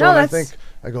sure, So no, when that's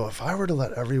I go, if I were to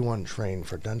let everyone train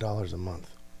for $10 a month,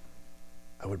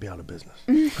 I would be out of business.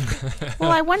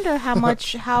 Well, I wonder how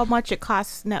much it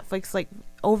costs Netflix like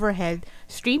overhead.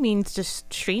 Streaming's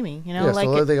just streaming, you know, Yeah, like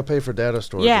so they can pay for data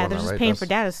storage. yeah, and they're whatnot, just right? paying for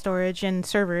That's- data storage and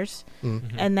servers,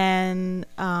 Mm. and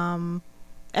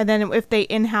then if they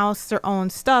in-house their own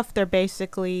stuff, they're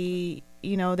basically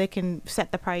they can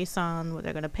set the price on what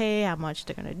they're gonna pay, how much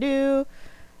they're gonna do.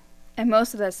 and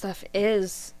most of that stuff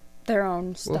is their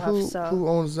own stuff. Well, so who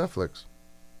owns Netflix?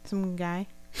 Some guy,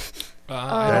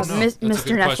 I don't know. Mr. That's a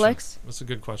good question. Netflix. That's a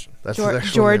good question. That's his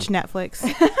actual George name. Netflix.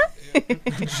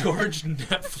 George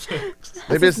Netflix.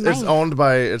 Maybe his it's name. owned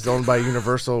by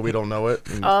Universal. We don't know it.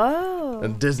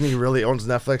 And Disney really owns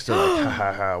Netflix. They're like, ha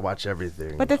ha ha, watch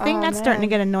everything. But the thing Oh, that's starting to man.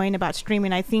 get annoying about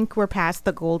streaming, I think we're past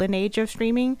the golden age of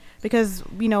streaming because,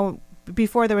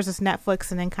 before there was this Netflix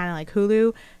and then kind of like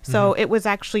Hulu. So it was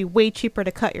actually way cheaper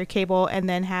to cut your cable and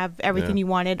then have everything Yeah. you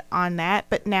wanted on that.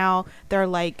 But now they're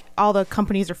like, all the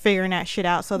companies are figuring that shit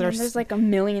out. So There's like a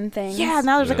million things. yeah,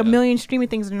 now there's like a Yeah. million streaming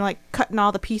things and they're like cutting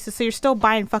all the pieces. So you're still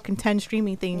buying fucking 10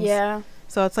 streaming things. Yeah.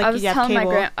 So it's like I was you have telling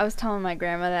cable. I was telling my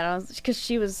grandma that because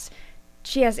she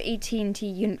has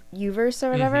AT&T Uverse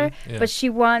or whatever, yeah. but she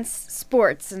wants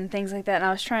sports and things like that. And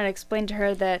I was trying to explain to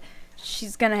her that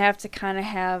she's gonna have to kind of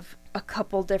have a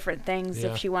couple different things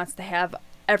Yeah. if she wants to have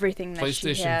everything that she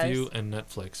PlayStation has. View and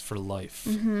Netflix for life.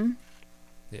 Mm-hmm.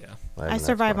 Yeah. I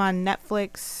survive on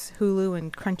Netflix, Hulu,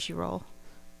 and Crunchyroll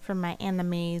for my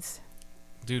animes.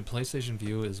 Dude, PlayStation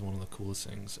View is one of the coolest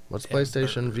things. What's ever.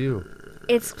 PlayStation View?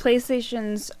 It's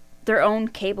PlayStation's their own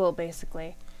cable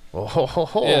basically, Oh, ho, ho,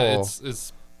 ho. Yeah,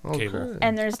 it's Okay. cable.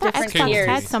 and there's I thought different cable Xbox tiers.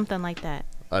 had something like that.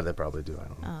 They probably do. I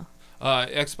don't know.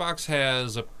 Xbox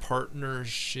has a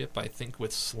partnership, I think,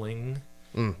 with Sling,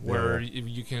 where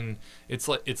you can. It's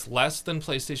less than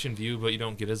PlayStation View, but you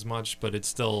don't get as much. But it's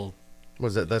still.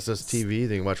 Was that? That's just TV.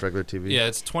 They can watch regular TV. Yeah,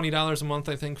 it's $20 a month,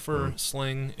 I think, for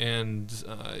Sling, and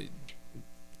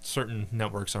certain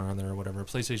networks are on there or whatever.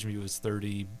 PlayStation View is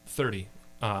 $30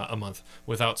 a month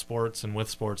without sports, and with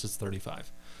sports it's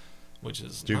 $35, which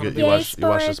is. Do you not a get big- you watch the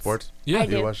sports. sports? Yeah, I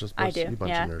do. You watch the sports? I do, You bunch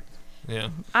yeah. of nerds. yeah.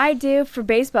 I do for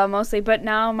baseball mostly, but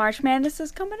now March Madness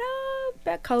is coming up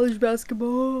at college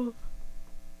basketball.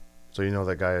 So you know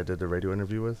that guy I did the radio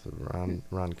interview with,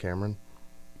 Ron Cameron.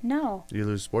 No. You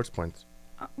lose sports points.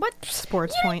 What?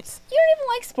 Sports points. You don't even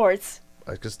like sports.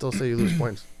 I could still say you lose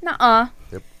points. Nuh-uh.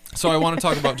 So I want to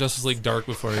talk about Justice League Dark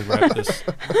before we wrap this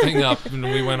thing up. And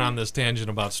we went on this tangent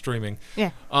about streaming. Yeah.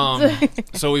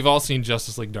 So we've all seen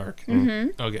Justice League Dark.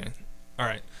 Mm-hmm. Okay. All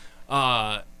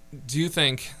right. Do you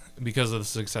think, because of the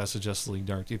success of Justice League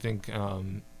Dark, do you think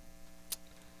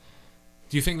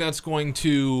that's going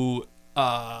to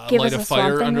Give light us a a Swamp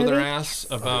fire Thing under their movie? ass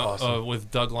about awesome.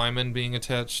 with Doug Liman being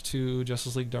attached to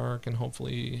Justice League Dark and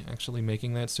hopefully actually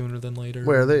making that sooner than later?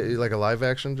 Where are they? Like a live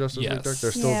action Justice League Yes. Dark?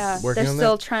 They're still Yeah, working they're on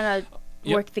still that? trying to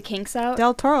Yep. work the kinks out.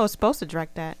 Del Toro is supposed to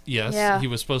direct that. Yes, Yeah. he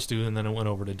was supposed to, and then it went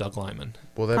over to Doug Liman.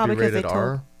 Will that Probably be 'cause they rated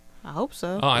R? I hope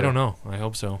so. Oh, I don't know. I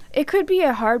hope so. It could be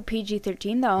a hard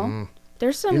PG-13 though.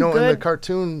 There's some You know, in the good.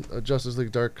 cartoon Justice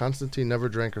League Dark, Constantine never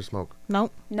drank or smoked.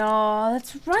 Nope. No,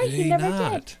 that's right. Did He he never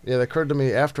not? did. Yeah, that occurred to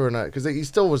me after a night because he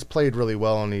still was played really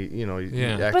well, and he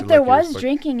Yeah. acted But there like he was like-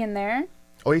 drinking in there.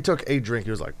 Oh, he took a drink.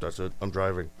 He was like, "That's it. I'm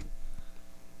driving."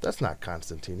 That's not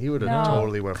Constantine. He would have No.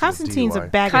 totally went Constantine's for a the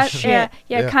DUI. bag of shit. Yeah,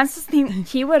 Yeah. Constantine.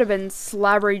 He would have been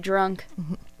slobbery drunk.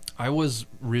 I was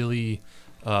really,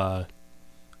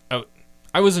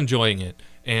 I was enjoying it,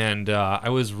 and I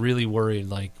was really worried.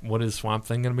 Like, what is Swamp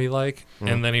Thing gonna be like?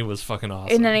 And then he was fucking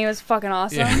awesome. And then he was fucking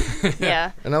awesome. Yeah.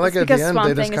 Yeah. And I like It's at the because end Swamp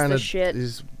they just Thing is the kind of shit.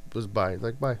 was bye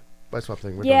Swamp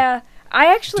Thing. We're done. Yeah.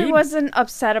 I actually Dude. wasn't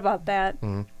upset about that.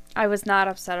 Mhm. I was not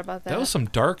upset about that. That was some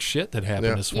dark shit that happened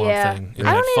Yeah. to Swamp Yeah. Thing in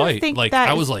I that don't even fight. think Like, that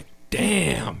I is- was like,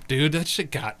 damn, dude, that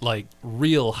shit got like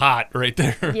real hot right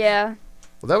there. Yeah.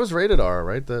 Well, that was rated R,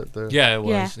 right? The Yeah, it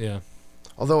was. Yeah.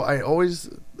 Although I always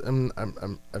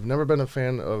I've never been a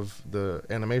fan of the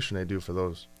animation they do for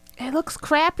those. It looks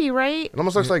crappy, right? It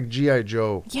almost looks like GI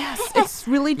Joe. Yes, it's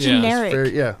really Yeah, it's generic.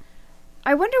 Very, yeah,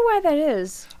 I wonder why that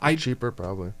is. cheaper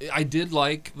probably. I did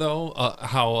like though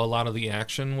how a lot of the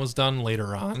action was done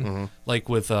later on, like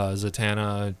with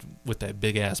Zatanna with that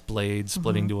big ass blade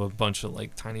splitting to a bunch of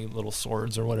like tiny little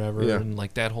swords or whatever, Yeah. and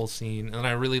like that whole scene. And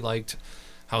I really liked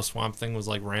how Swamp Thing was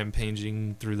like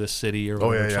rampaging through the city or Oh,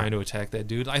 whatever, yeah. trying to attack that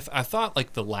dude. I thought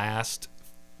like the last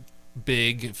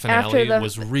big After finale the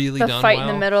was really the done fight well.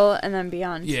 in the middle and then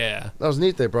beyond. Yeah. That was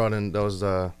neat. They brought in those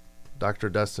Dr.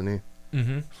 Destiny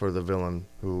Mm-hmm. for the villain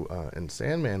who in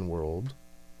Sandman world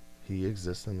he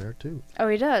exists in there too. Oh,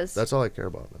 he does. That's all I care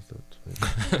about.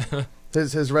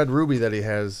 That's it. his Red Ruby that he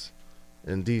has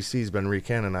in DC's been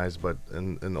recanonized, but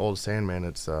in old Sandman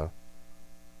it's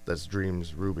that's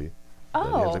Dream's Ruby that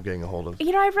he ends oh. up getting a hold of.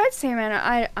 You know, I've read Sandman.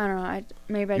 I don't know.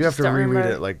 Maybe I You have just to don't reread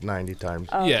remember. it like 90 times.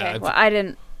 Oh, Yeah, okay. I've- Well, I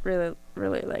didn't really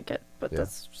like it, but Yeah.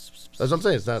 that's That's what I'm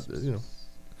saying. It's not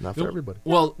not for Nope. everybody.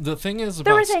 Well, the thing is there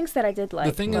about were things that I did like.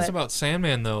 the thing is but- about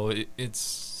Sandman though,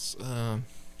 it's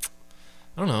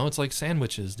I don't know, it's like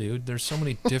sandwiches, dude. There's so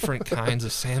many different kinds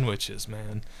of sandwiches,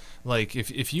 man. Like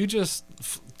if you just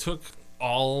took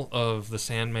all of the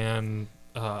Sandman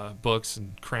books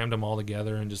and crammed them all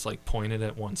together and just like pointed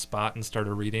at one spot and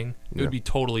started reading, it Yeah. would be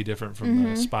totally different from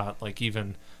the spot like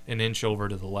even an inch over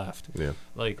to the left. Yeah.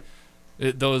 Like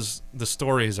the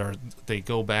stories they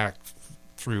go back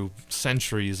through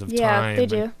centuries of Yeah, time. they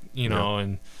do. And, you know,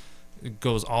 and it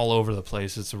goes all over the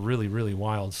place. It's a really, really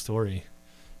wild story.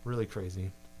 Really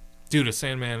crazy. Dude, a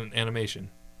Sandman animation.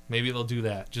 Maybe they'll do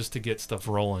that just to get stuff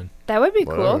rolling. That would be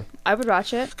Whatever. cool. I would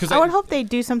watch it. Cause I would hope they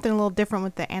do something a little different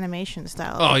with the animation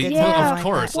style. Oh, They did yeah, something of like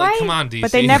course. that. Like, Why- come on, DC.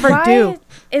 But they never Why do.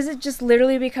 is it just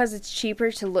literally because it's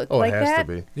cheaper to look Oh, like it has that?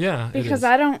 to be. Yeah, it Because is.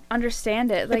 I don't understand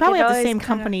it. They Like, probably it have the always same kinda-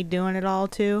 company doing it all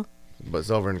too. But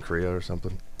it's over in Korea or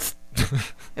something.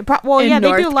 Well, In yeah, they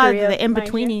North do a lot Korea, of the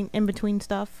mind in between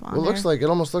stuff. On Well, it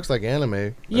almost looks like anime.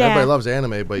 And Yeah. Everybody loves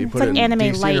anime, but you It's put like it in anime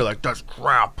DC, light. you're like, that's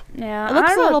crap. Yeah, It looks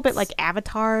I a don't little know, bit like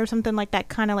Avatar or something like that,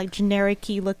 kind of like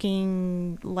generic-y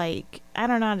looking, like, I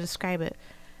don't know how to describe it.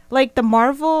 Like the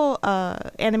Marvel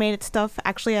animated stuff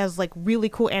actually has like really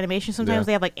cool animation. Sometimes Yeah.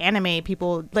 they have like anime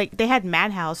people, like they had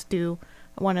Madhouse do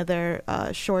one of their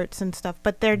shorts and stuff,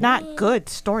 but they're not good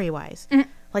story-wise.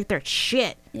 Like they're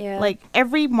shit. Yeah. Like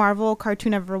every Marvel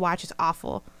cartoon I've ever watched is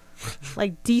awful.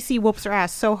 Like DC whoops their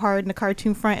ass so hard in the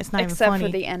cartoon front, it's not Except even funny.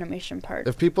 for the animation part.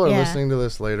 If people are Yeah. listening to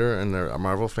this later and they're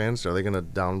Marvel fans, are they gonna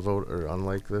downvote or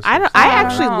unlike this? I or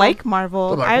actually know. like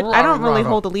Marvel. Like, I don't really rah, rah.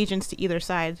 hold allegiance to either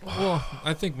side. Well,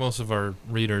 I think most of our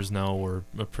readers know we're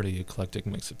a pretty eclectic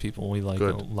mix of people. We like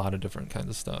Good. a lot of different kinds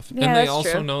of stuff, Yeah, and they that's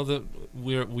also true. know that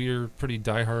we're pretty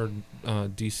diehard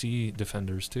DC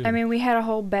defenders too. I mean, we had a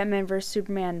whole Batman vs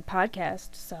Superman podcast,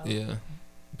 so yeah,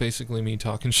 basically me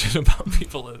talking shit about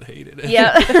people that hated it.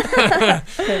 yeah,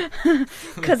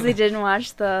 because they didn't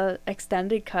watch the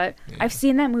extended cut. Yeah. I've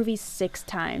seen that movie 6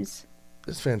 times.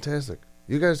 It's fantastic.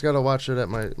 You guys gotta watch it at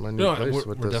my new No, place we're,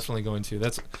 with we're this. definitely going to.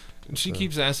 That's. She So-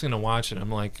 keeps asking to watch it.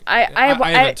 I'm like, I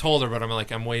haven't told her, but I'm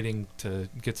like, I'm waiting to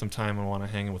get some time and want to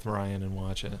hang with Ryan and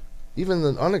watch it. Even the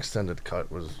unextended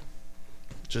cut was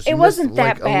just. It you wasn't missed,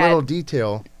 that like, bad. a little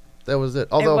detail. That was it.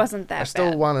 Although it wasn't that I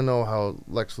still bad. want to know how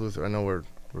Lex Luthor. I know we're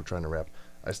trying to wrap.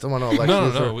 I still want to know Lex No,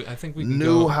 Luthor I think we can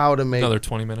knew go how to make another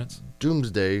 20 minutes.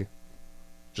 Doomsday.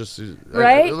 Just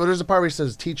Right? There's a part where he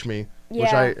says, "Teach me,"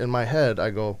 which Yeah. in my head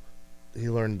I go, he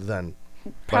learned then.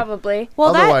 Probably.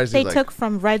 Well, that Otherwise, they he's like- took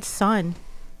from Red Sun.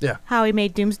 Yeah. How he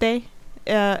made Doomsday.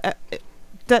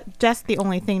 Just the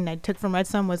only thing that I took from Red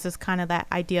Sun was this kind of that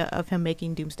idea of him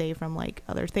making Doomsday from like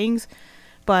other things,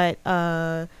 but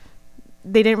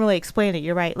they didn't really explain it.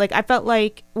 You're right. Like I felt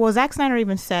like, well, Zack Snyder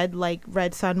even said like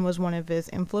Red Sun was one of his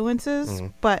influences,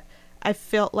 but I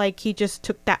felt like he just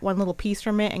took that one little piece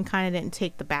from it and kind of didn't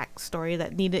take the backstory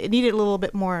that needed a little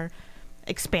bit more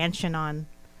expansion on,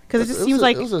 because it just seems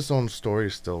like it was its own story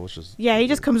still, which is he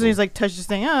just comes in, cool. he's like touches this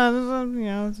thing,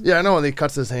 Yeah, I know, and he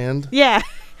cuts his hand. yeah.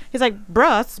 He's like,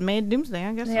 bruh, it's made Doomsday,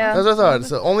 I guess. Yeah. That's what I thought. It's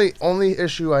the only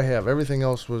issue I have. Everything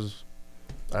else was,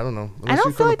 I don't know. I unless you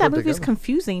don't feel like couldn't that put movie is together.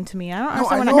 confusing to me. I don't No, I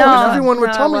understand know. what No, and everyone would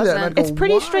no, tell it me that, and I'd wasn't. go, It's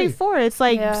pretty "Why?" straightforward. It's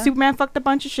like Yeah. Superman fucked a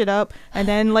bunch of shit up, and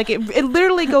then like it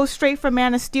literally goes straight from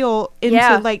Man of Steel into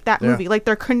Yeah. like that Yeah. movie. Like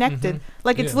they're connected.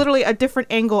 Like it's Yeah. literally a different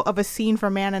angle of a scene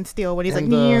from Man and Steel when he's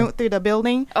And, like through the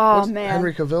building. Oh What's- man.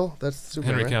 Henry Cavill. That's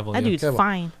Superman. Henry right? Cavill. That yeah. dude's Cavill.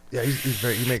 fine. Yeah, he's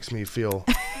very. He makes me feel,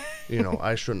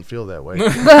 I shouldn't feel that way.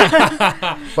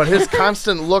 But his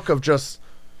constant look of just,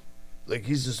 like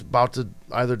he's just about to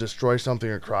either destroy something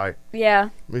or cry. Yeah.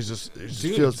 He just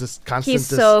Dude. feels this constant He's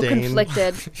so disdain.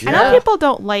 conflicted. I know people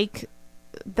don't like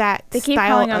that They keep style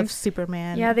calling him- of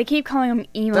Superman. Yeah, they keep calling him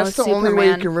emo That's the Superman. only way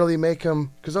you can really make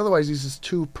him, because otherwise he's just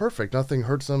too perfect. Nothing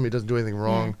hurts him. He doesn't do anything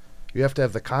wrong. You have to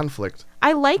have the conflict.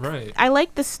 I like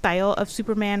Right. the style of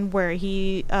Superman where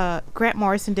he Grant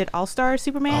Morrison did All Star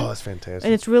Superman. Oh, that's fantastic.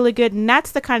 And it's really good, and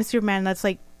that's the kind of Superman that's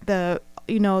like the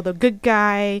the good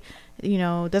guy,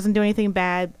 doesn't do anything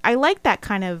bad. I like that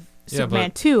kind of Yeah, Superman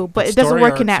but- too, but it doesn't story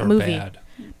work in arcs that are movie. bad.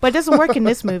 But it doesn't work in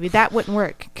this movie. That wouldn't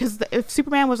work, because if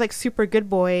Superman was like super good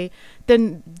boy,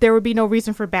 then there would be no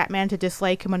reason for Batman to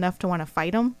dislike him enough to want to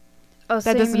fight him. Oh,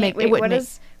 That doesn't make- it wouldn't make-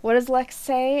 what does Lex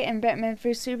say in Batman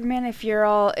vs Superman? If you're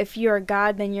a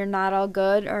god, then you're not all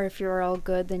good, or if you're all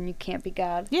good, then you can't be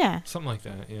God. Yeah. Something like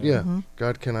that. Yeah. Yeah, Mhm.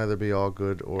 God can either be all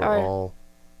good or Or-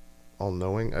 all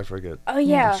knowing. I forget. Oh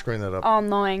yeah, I'm screwing that up. all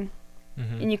knowing,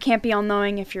 Mhm. and you can't be all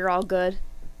knowing if you're all good.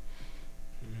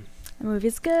 The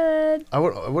movie's good. I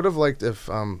would have liked if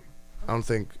I don't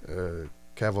think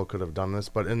Cavill could have done this,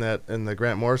 but in the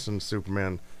Grant Morrison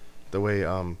Superman, the way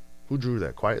who drew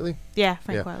that quietly? Yeah,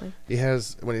 Frank Yeah. Wiley. He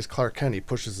has, when he's Clark Kent, he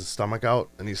pushes his stomach out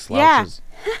and he Yeah. slouches.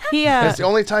 He And it's the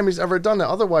only time he's ever done that.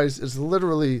 Otherwise, it's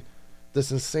literally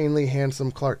this insanely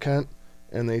handsome Clark Kent,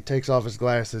 and then he takes off his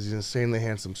glasses. He's insanely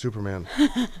handsome Superman.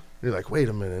 You're like, wait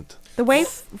a minute. the way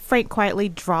Frank Quietly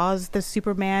draws the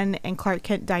Superman and Clark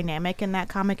Kent dynamic in that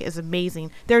comic is amazing.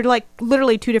 They're like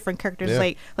literally two different characters.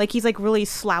 Yeah. Like he's like really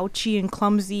slouchy and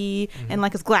clumsy, and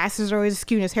like his glasses are always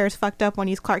askew and his hair's fucked up. When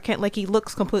he's Clark Kent, like he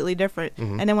looks completely different.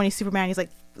 And then when he's Superman, he's like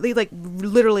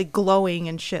literally glowing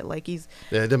and shit. Like he's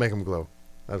Yeah, it did make him glow.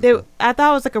 That was cool. I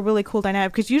thought it was like a really cool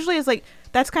dynamic, because usually it's like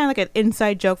that's kind of like an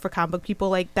inside joke for comic book people,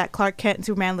 like that Clark Kent and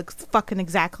Superman looks fucking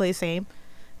exactly the same.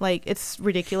 Like it's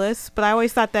ridiculous. But I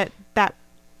always thought that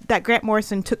Grant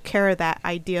Morrison took care of that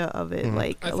idea of it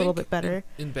like I a little think bit better.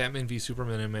 in Batman v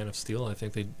Superman and Man of Steel, I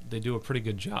think they do a pretty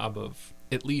good job of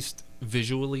at least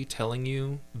visually telling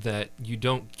you that you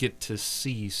don't get to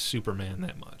see Superman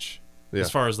that much. Yeah.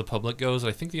 As far as the public goes,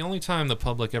 I think the only time the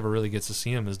public ever really gets to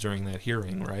see him is during that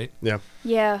hearing, right? Yeah.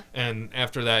 Yeah. And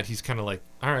after that, he's kind of like,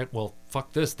 all right, well,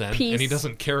 fuck this then. Peace. And he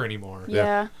doesn't care anymore.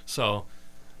 Yeah. So,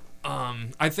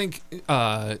 I think,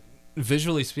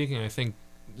 visually speaking, I think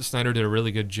Snyder did a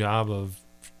really good job of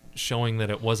showing that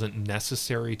it wasn't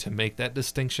necessary to make that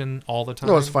distinction all the time.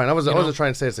 No, it's fine. I you know? wasn't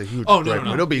trying to say it's a huge Oh, no, gripe, no.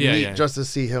 but it'll be Yeah, neat yeah. just to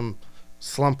see him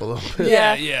slump a little bit.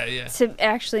 Yeah. To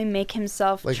actually make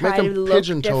himself Like try make to him look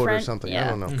pigeon-toed or different. something. Yeah. I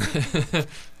don't know.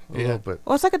 A little bit.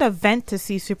 Well, it's like an event to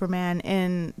see Superman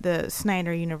in the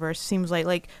Snyder universe. Seems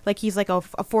like he's like a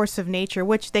force of nature,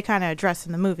 which they kind of address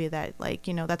in the movie. That like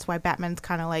that's why Batman's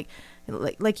kind of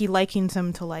like he likens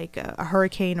him to like a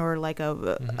hurricane or like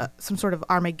a some sort of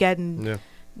Armageddon. Yeah.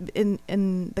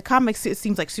 In the comics, it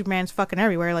seems like Superman's fucking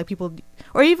everywhere. Like people,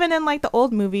 or even in like the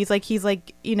old movies, like he's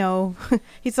like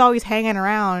he's always hanging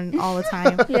around all the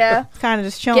time. Yeah. Kind of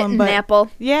just chilling. Getting But an apple.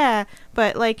 yeah,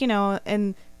 but like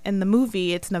in the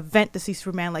movie, it's an event to see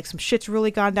Superman. Like some shit's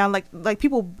really gone down. Like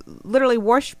people literally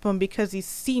worship him because he's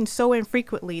seen so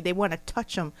infrequently. They want to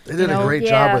touch him. They did a great Yeah,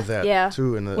 job with that yeah.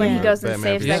 too. In the When in he the goes and Batman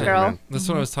saves v that Superman. girl. That's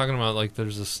what I was talking about. Like,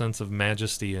 there's a sense of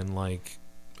majesty and like.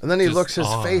 And then he Just looks his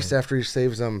awe. face after he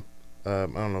saves them. I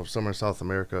don't know, somewhere in South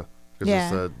America, because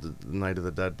Yeah. it's the Night of the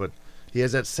Dead. But he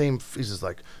has that same. He's just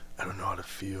like, I don't know how to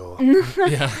feel.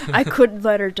 Yeah. I couldn't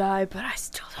let her die, but I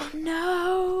still don't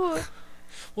know.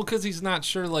 Well, because he's not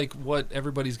sure like what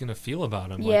everybody's gonna feel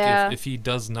about him. Yeah. Like if he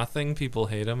does nothing, people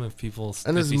hate him. If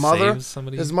And if his he mother, saves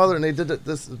somebody, and they did it.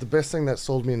 The best thing that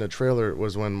sold me in the trailer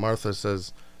was when Martha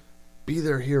says, "Be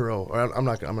their hero." Or I'm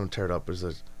gonna tear it up. It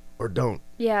says, or don't.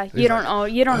 Yeah, He's you don't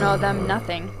owe them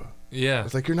nothing. yeah.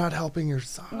 It's like you're not helping your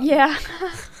son. Yeah.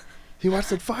 He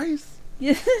wants advice.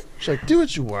 Yeah. She's like, do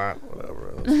what you want,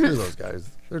 whatever. Screw those guys.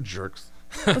 They're jerks.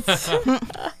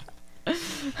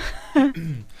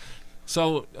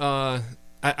 So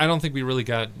I don't think we really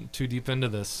got too deep into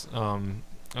this.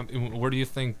 Where do you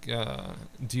think?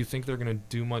 Do you think they're going to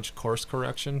do much course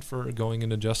correction for going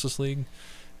into Justice League?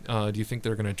 Do you think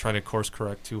they're going to try to course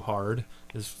correct too hard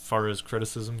as far as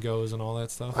criticism goes and all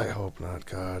that stuff? I hope not,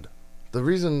 God. The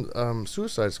reason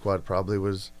Suicide Squad probably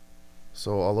was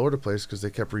so all over the place because they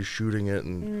kept reshooting it,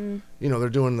 and they're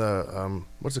doing the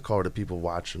what's it called? The people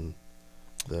watching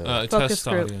the Test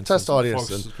group. audience. test audience.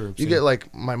 Focus And groups, you yeah. get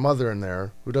like my mother in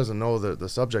there who doesn't know the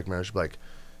subject matter. She'd be like,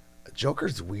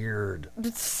 Joker's weird.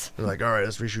 They're like, all right,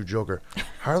 let's reshoot Joker.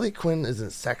 Harley Quinn isn't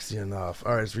sexy enough.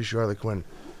 All right, let's reshoot Harley Quinn.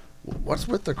 What's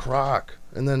with the croc?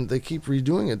 And then they keep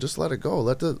redoing it. Just let it go.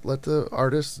 Let the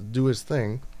artist do his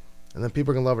thing, and then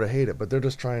people can love it or hate it. But they're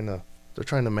just trying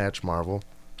to match Marvel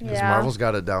because Yeah. Marvel's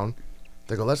got it down.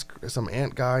 They go, let's some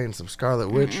ant guy and some Scarlet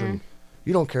Witch, and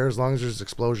you don't care as long as there's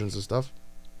explosions and stuff.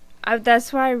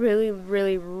 That's why I really,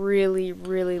 really, really,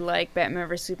 really like Batman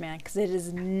vs Superman, because it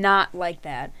is not like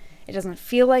that. It doesn't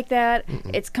feel like that.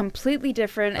 It's completely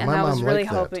different, and my I was mom really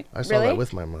liked that. hoping. I saw really? that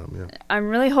with my mom. Yeah. I'm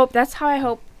really hope. That's how I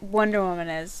hope Wonder Woman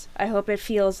is. I hope it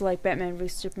feels like Batman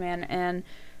vs Superman and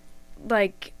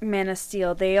like Man of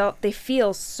Steel. They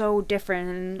feel so different,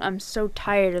 and I'm so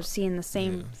tired of seeing the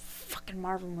same fucking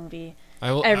Marvel movie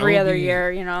every other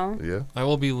year. You know, Yeah. I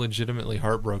will be legitimately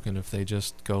heartbroken if they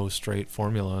just go straight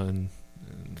formula and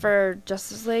for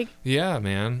Justice League. yeah,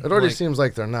 man. It already Like- seems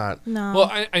like they're not. No.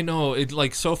 Well, I know it.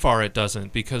 Like so far, it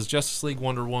doesn't because Justice League,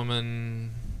 Wonder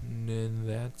Woman, and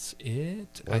that's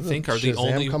it. I Isn't think are the Shazam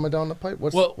only. coming down the pipe.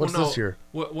 What's no, this year?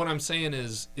 What I'm saying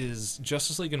is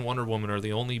Justice League and Wonder Woman are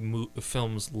the only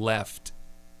films left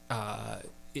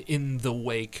in the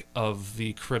wake of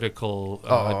the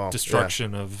critical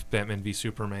destruction of Batman v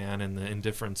Superman and the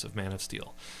indifference of Man of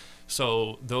Steel.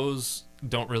 So those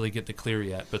don't really get to clear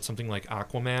yet. But something like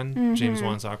Aquaman, James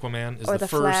Wan's Aquaman, is Or the the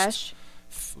first. Flash.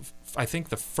 I think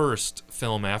the first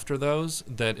film after those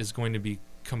that is going to be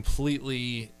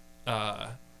completely.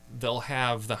 They'll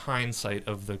have the hindsight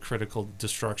of the critical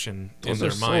destruction in Those their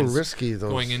are so minds risky. Those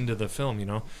going into the film. You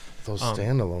know. those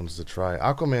standalones to try.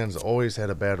 Aquaman's always had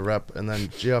a bad rep, and then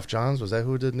Geoff Johns, was that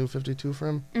who did New 52 for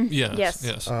him? Yes.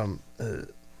 Yes. And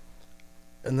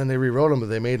then they rewrote him, but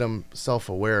they made him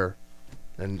self-aware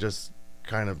and just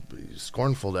kind of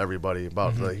scornful to everybody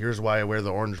about here's why I wear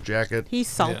the orange jacket. he's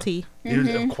salty. He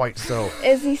was quite so.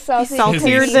 Is he salty? He's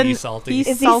saltier Is he than salty? he's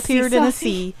Is he saltier than a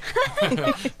sea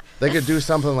sea. They could do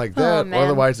something like that, or man.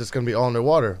 otherwise it's going to be all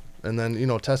underwater. And then,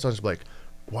 Tesson's be like,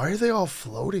 why are they all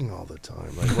floating all the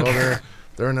time? Like, well,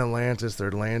 they're in Atlantis, they're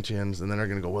Atlanteans, and then they're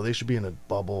going to go, well, they should be in a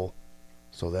bubble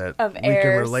so that Of we air,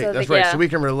 can relate. so That's that- right, yeah. so we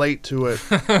can relate to it.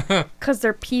 Because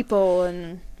they're people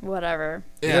and whatever.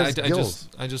 Yeah, has I gills.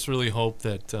 just really hope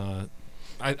that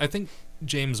I think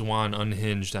James Wan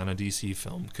unhinged on a DC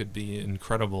film could be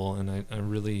incredible, and I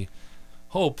really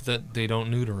hope that they don't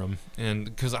neuter him, and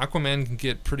because Aquaman can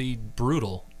get pretty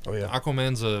brutal. Oh, yeah.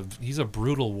 Aquaman's he's a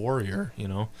brutal warrior,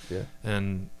 Yeah.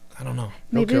 and I don't know.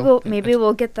 Maybe kill.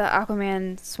 we'll get the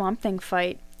Aquaman Swamp Thing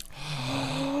fight.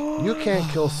 You can't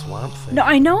kill Swamp Thing. No,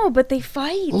 I know, but they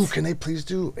fight. Oh, can they please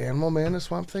do Animal Man and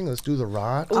Swamp Thing? Let's do The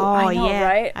Rot. Oh, I know, yeah,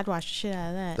 right? I'd watch the shit out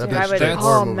of that. That'd Dude, be I a would- straight oh,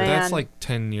 horror movie. man. That's like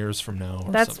 10 years from now.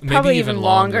 Or That's something. probably Maybe even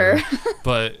longer.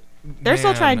 But They're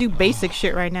still trying to man, do basic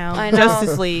shit right now. I know.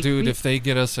 Justice League. Dude, if they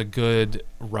get us a good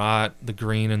Rot, the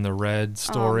green and the red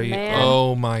story, man.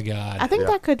 oh my god. I think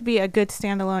Yeah. that could be a good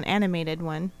standalone animated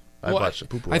one. I'd Well, watch the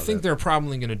poo-poo I out of think that. they're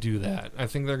probably going to do that. I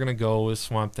think they're going to go with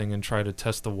Swamp Thing and try to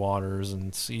test the waters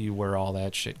and see where all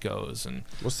that shit goes. And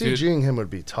Well, Dude. CGing him would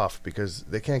be tough because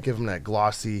they can't give him that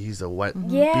glossy, he's a wet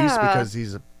Yeah. beast because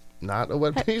he's not a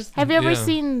wet beast. Have you ever Yeah.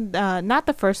 seen not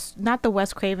the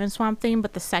Wes Craven Swamp Thing,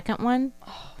 but the second one?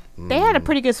 They had a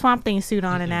pretty good Swamp Thing suit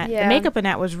on in that. Yeah. The makeup in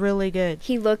that was really good.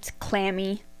 He looked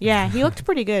clammy. Yeah, he looked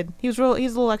pretty good. He's a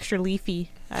little extra leafy.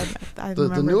 I The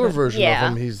remember, newer but version Yeah.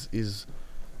 of him, he's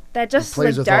That just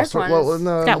plays the with all dark sorts. ones. Well, in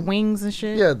the, got wings and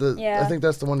shit. yeah, Yeah. I think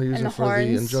that's the one they're using the for the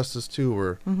horns. Injustice 2,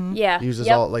 where Yeah. he uses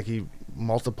Yep. all like he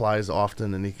multiplies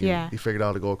often and he can Yeah. he figured out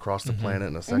how to go across the planet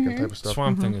in a second type of stuff.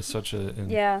 Swamp Thing is such an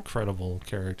Yeah. incredible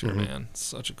character, man.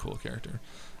 Such a cool character.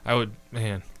 I would,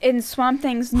 man. In Swamp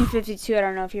Thing's New 52, I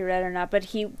don't know if you read or not, but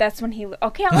that's when he.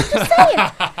 Okay, I'm just saying.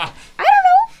 I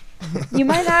don't know. You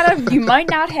might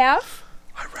not have.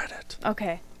 I read it.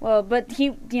 Okay. Well, but he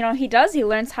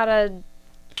learns how to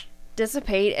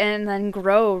dissipate and then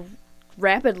grow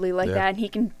rapidly like Yeah. that, and he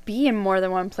can be in more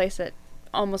than one place at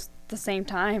almost the same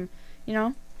time, you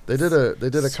know? They did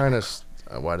a kind of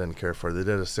well, I didn't care for it. They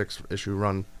did a 6-issue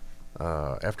run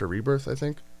after Rebirth, I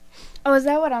think. Oh, is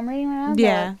that what I'm reading right now?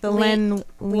 Yeah, the Len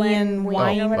Wein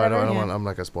Wein or or I whatever. don't Yeah. want, I'm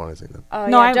not gonna spoil anything. Then. Oh,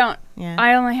 No, yeah, I- don't. Yeah.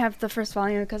 I only have the first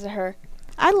volume because of her.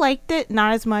 I liked it,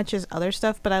 not as much as other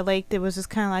stuff, but I liked it. Was just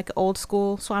kind of like old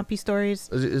school swampy stories.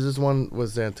 Is this one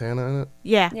with Zatanna in it?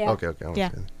 Yeah, Yeah. Okay, I Yeah.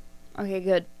 understand. Okay,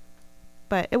 good.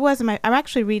 but it wasn't my. I'm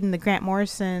actually reading the Grant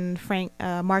Morrison,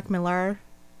 Mark Millar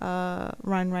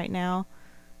run right now,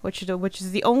 which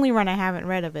is the only run I haven't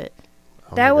read of it.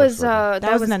 I'll That make was shorter.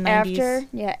 that was in the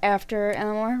 90s. after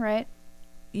Eleanor, right?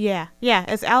 Yeah,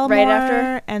 it's Alan Right Moore,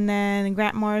 after? and then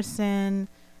Grant Morrison,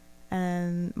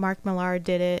 and Mark Millar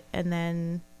did it, and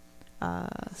then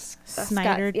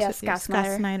Snyder. Scott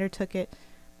Snyder. Snyder took it,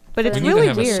 but We it's We need really to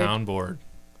have weird. a soundboard,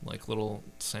 like little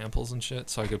samples and shit,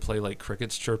 so I could play like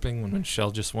crickets chirping when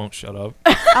Michelle just won't shut up.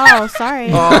 Oh, sorry.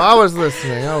 Oh, I was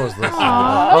listening.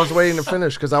 I was waiting to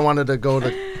finish because I wanted to go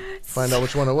to find out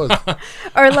which one it was.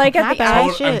 Or like My at the bad.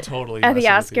 Os- shit. I'm totally at the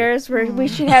messing with you. Oscars where we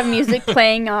should have music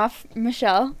playing off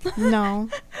Michelle. No,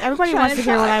 everybody Trying wants to to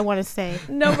hear what talk. I want to say.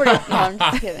 Nobody. No, I'm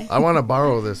just kidding. I want to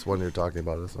borrow this one you're talking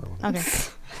about. This one.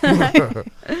 Okay.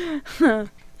 I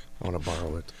want to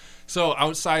borrow it. So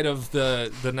outside of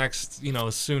the next,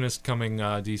 soonest coming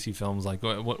DC films, like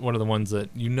what are the ones that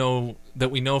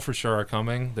that we know for sure are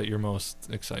coming that you're most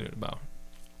excited about?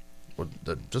 Well,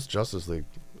 just Justice League.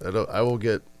 I will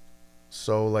get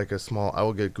I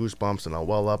will get goosebumps and I'll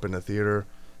well up in the theater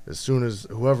as soon as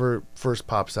whoever first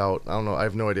pops out. I don't know. I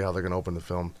have no idea how they're gonna open the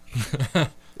film.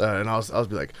 And I'll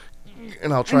be like,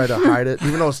 and I'll try to hide it,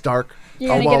 even though it's dark.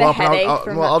 You're I'll gonna get well a up and headache I'll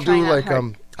from well, I'll do trying out like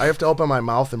hard. I have to open my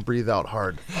mouth and breathe out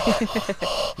hard.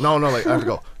 No, like I have to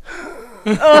go.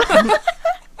 You know?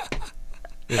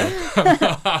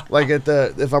 Like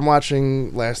if I'm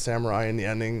watching Last Samurai and the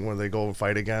ending where they go and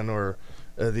fight again, or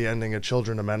the ending of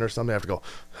Children of Men or something, I have to go.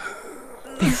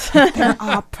 They're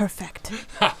all perfect.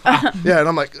 Yeah, and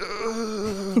I'm like,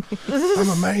 "Ugh, I'm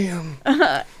a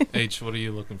man. H, what are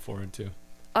you looking forward to?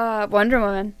 Wonder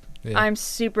Woman. Yeah. I'm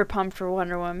super pumped for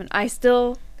Wonder Woman.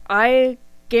 I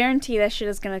guarantee that shit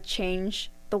is gonna change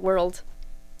the world.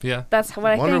 Yeah. That's what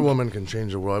I Wonder think. Woman can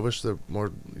change the world. I wish that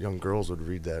more young girls would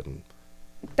read that. And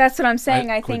That's what I'm saying.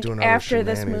 I quit think doing all their after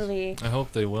this shenanigans. movie, I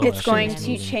hope they will. it's actually, going this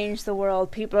to movie. change the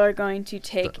world. People are going to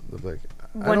take like,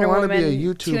 I Wonder don't want to be a Woman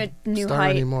YouTube to a new star height.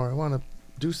 anymore. I want to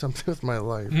do something with my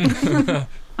life.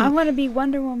 I want to be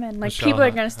Wonder Woman. Like Michelle, people are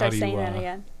how going to start do you, saying that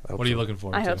again. What are you looking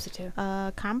forward I to? hope so too.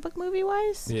 Comic book movie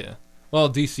wise? Yeah. Well,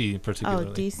 DC Oh,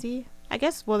 particularly. DC. I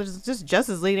guess. Well, there's just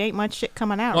Justice League. Ain't much shit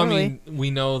coming out. Well, really. I mean,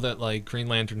 we know that like Green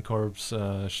Lantern Corps,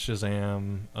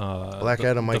 Shazam, Black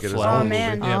Adam might get his Flash, own movie.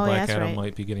 Yeah, Oh, Black that's Adam right.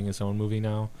 might be getting his own movie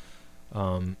now.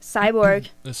 Cyborg.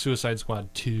 The Suicide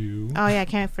Squad 2. Oh yeah, I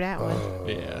can't wait for that one.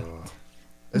 Yeah.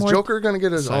 Is More- Joker gonna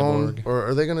get his own, Cyborg. or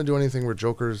are they gonna do anything where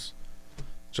Joker's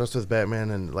just with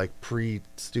Batman and like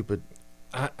pre-stupid?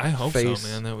 I hope Face. so,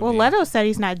 man. That would Well, be, Leto said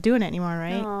he's not doing it anymore,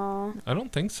 right? Aw. I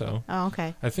don't think so. Oh,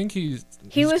 okay. I think He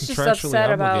he's was just contractually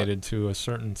upset about obligated to a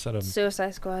certain set of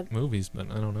Suicide Squad. movies,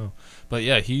 but I don't know. But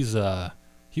yeah, he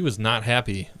was not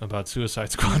happy about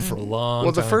Suicide Squad for a long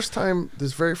Well, time.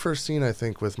 this very first scene I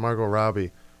think with Margot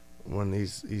Robbie, when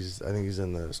he's I think he's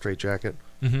in the straight jacket.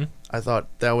 Mm-hmm. I thought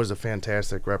that was a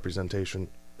fantastic representation.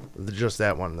 Just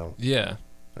that one though. Yeah.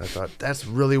 I thought that's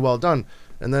really well done.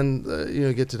 And then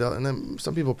you get to that, and then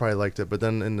some people probably liked it, but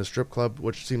then in the strip club,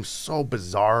 which seems so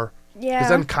bizarre, Yeah. because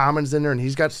then Common's in there and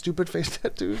he's got stupid face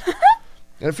tattoos.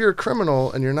 And if you're a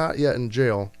criminal and you're not yet in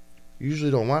jail, you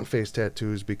usually don't want face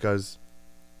tattoos because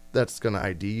that's gonna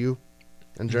ID you.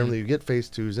 And generally, you get face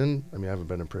tattoos in. I mean, I haven't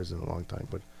been in prison in a long time,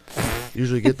 but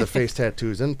usually get the face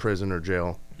tattoos in prison or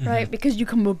jail. Right, because you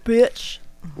come a bitch.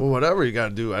 Well, whatever you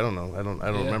gotta do, I don't know. I don't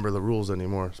Yeah. remember the rules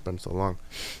anymore. It's been so long.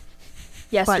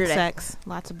 Yesterday. Butt sex.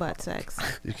 Lots of butt sex.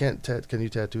 You can't. Can you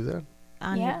tattoo that?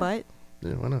 On Yeah. your butt?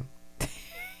 Yeah, why not?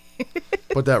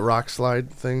 But that rock slide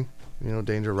thing,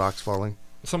 danger, rocks falling.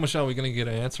 So, Michelle, we gonna get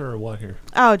an answer or what here?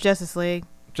 Oh, Justice League.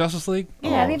 Justice League?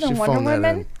 Yeah, Oh, even she Wonder phoned that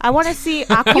Woman. in. I want to see You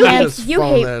Aquaman's. just you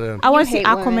phoned hate- that in. I want You to see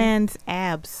hate women. Aquaman's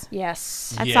abs.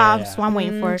 Yes. That's Yeah. all. That's what I'm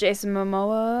waiting for. Jason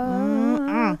Momoa.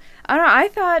 Mm-mm. I don't know. I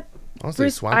thought, I want to say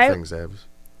Bruce, Swamp I- Thing's abs.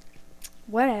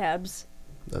 what abs?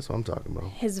 That's what I'm talking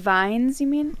about. His vines, you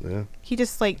mean? Yeah. He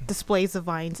just displays the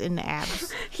vines in the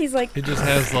abs, He's like, He just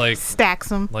has stacks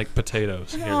them. like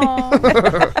potatoes here.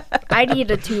 oh. I'd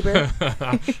eat a tuber.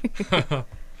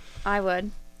 I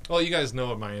would. Well, you guys know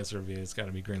what my answer would be. It's got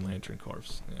to be Green Lantern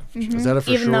Corps. Yeah, for sure. Is that a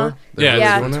for Even sure? though- They're Yeah, really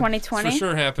Yeah, doing it? 2020. It's for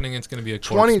sure happening. It's going to be a Corpse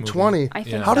 2020. movie. I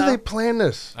think Yeah. How do so. they plan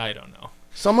this? I don't know.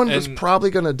 Someone is And- probably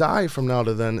going to die from now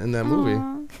to then in that movie.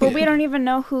 Aw. But we don't even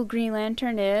know who Green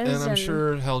Lantern is. And I'm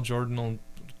sure Hal Jordan will,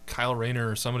 Kyle Rayner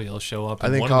or somebody will show up. I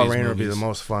in think one Kyle of these Rayner would be the movies.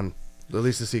 most fun, at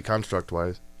least to see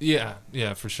construct-wise. Yeah,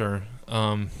 for sure.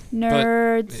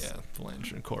 Nerds. Yeah, the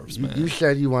Lantern Corps, You man.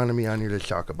 said you wanted me on here to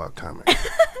talk about comics.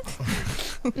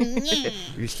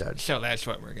 You said. So that's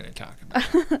what we're going to talk about.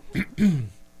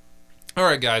 All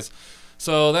right, guys.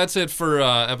 So that's it for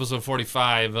episode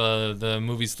 45. The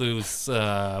movie sleuths.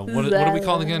 What do we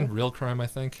call it again? Real crime, I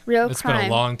think. Real It's been a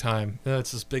crime. long time.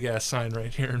 It's this big ass sign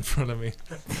right here in front of me.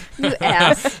 You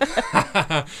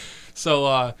ass.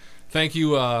 So thank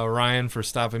you, Ryan, for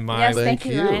stopping by. Yes, Thank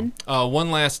thank you, you. Ryan.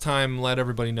 One last time, let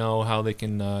everybody know how they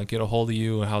can get a hold of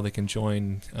you and how they can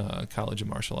join College of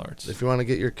Martial Arts. If you want to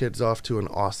get your kids off to an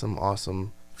awesome,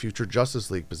 awesome future Justice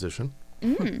League position,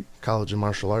 College of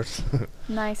Martial Arts,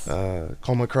 Nice.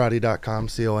 comakarate.com,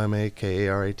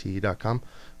 COMAKARATE.com,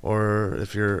 or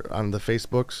if you're on the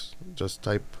Facebooks, just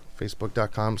type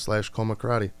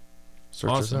facebook.com/comakarate. Search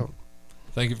us Awesome. out.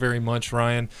 Thank you very much,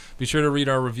 Ryan. Be sure to read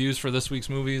our reviews for this week's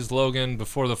movies, Logan,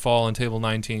 Before the Fall, and Table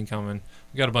 19 coming.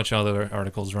 We got a bunch of other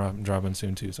articles dropping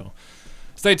soon, too, so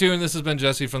stay tuned. This has been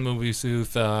Jesse from the Movie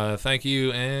Sleuth. Thank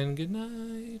you, and good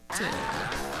night.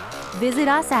 Visit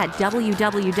us at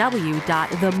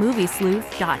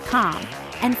www.themoviesleuth.com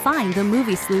and find The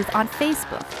Movie Sleuth on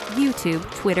Facebook, YouTube,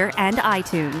 Twitter, and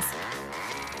iTunes.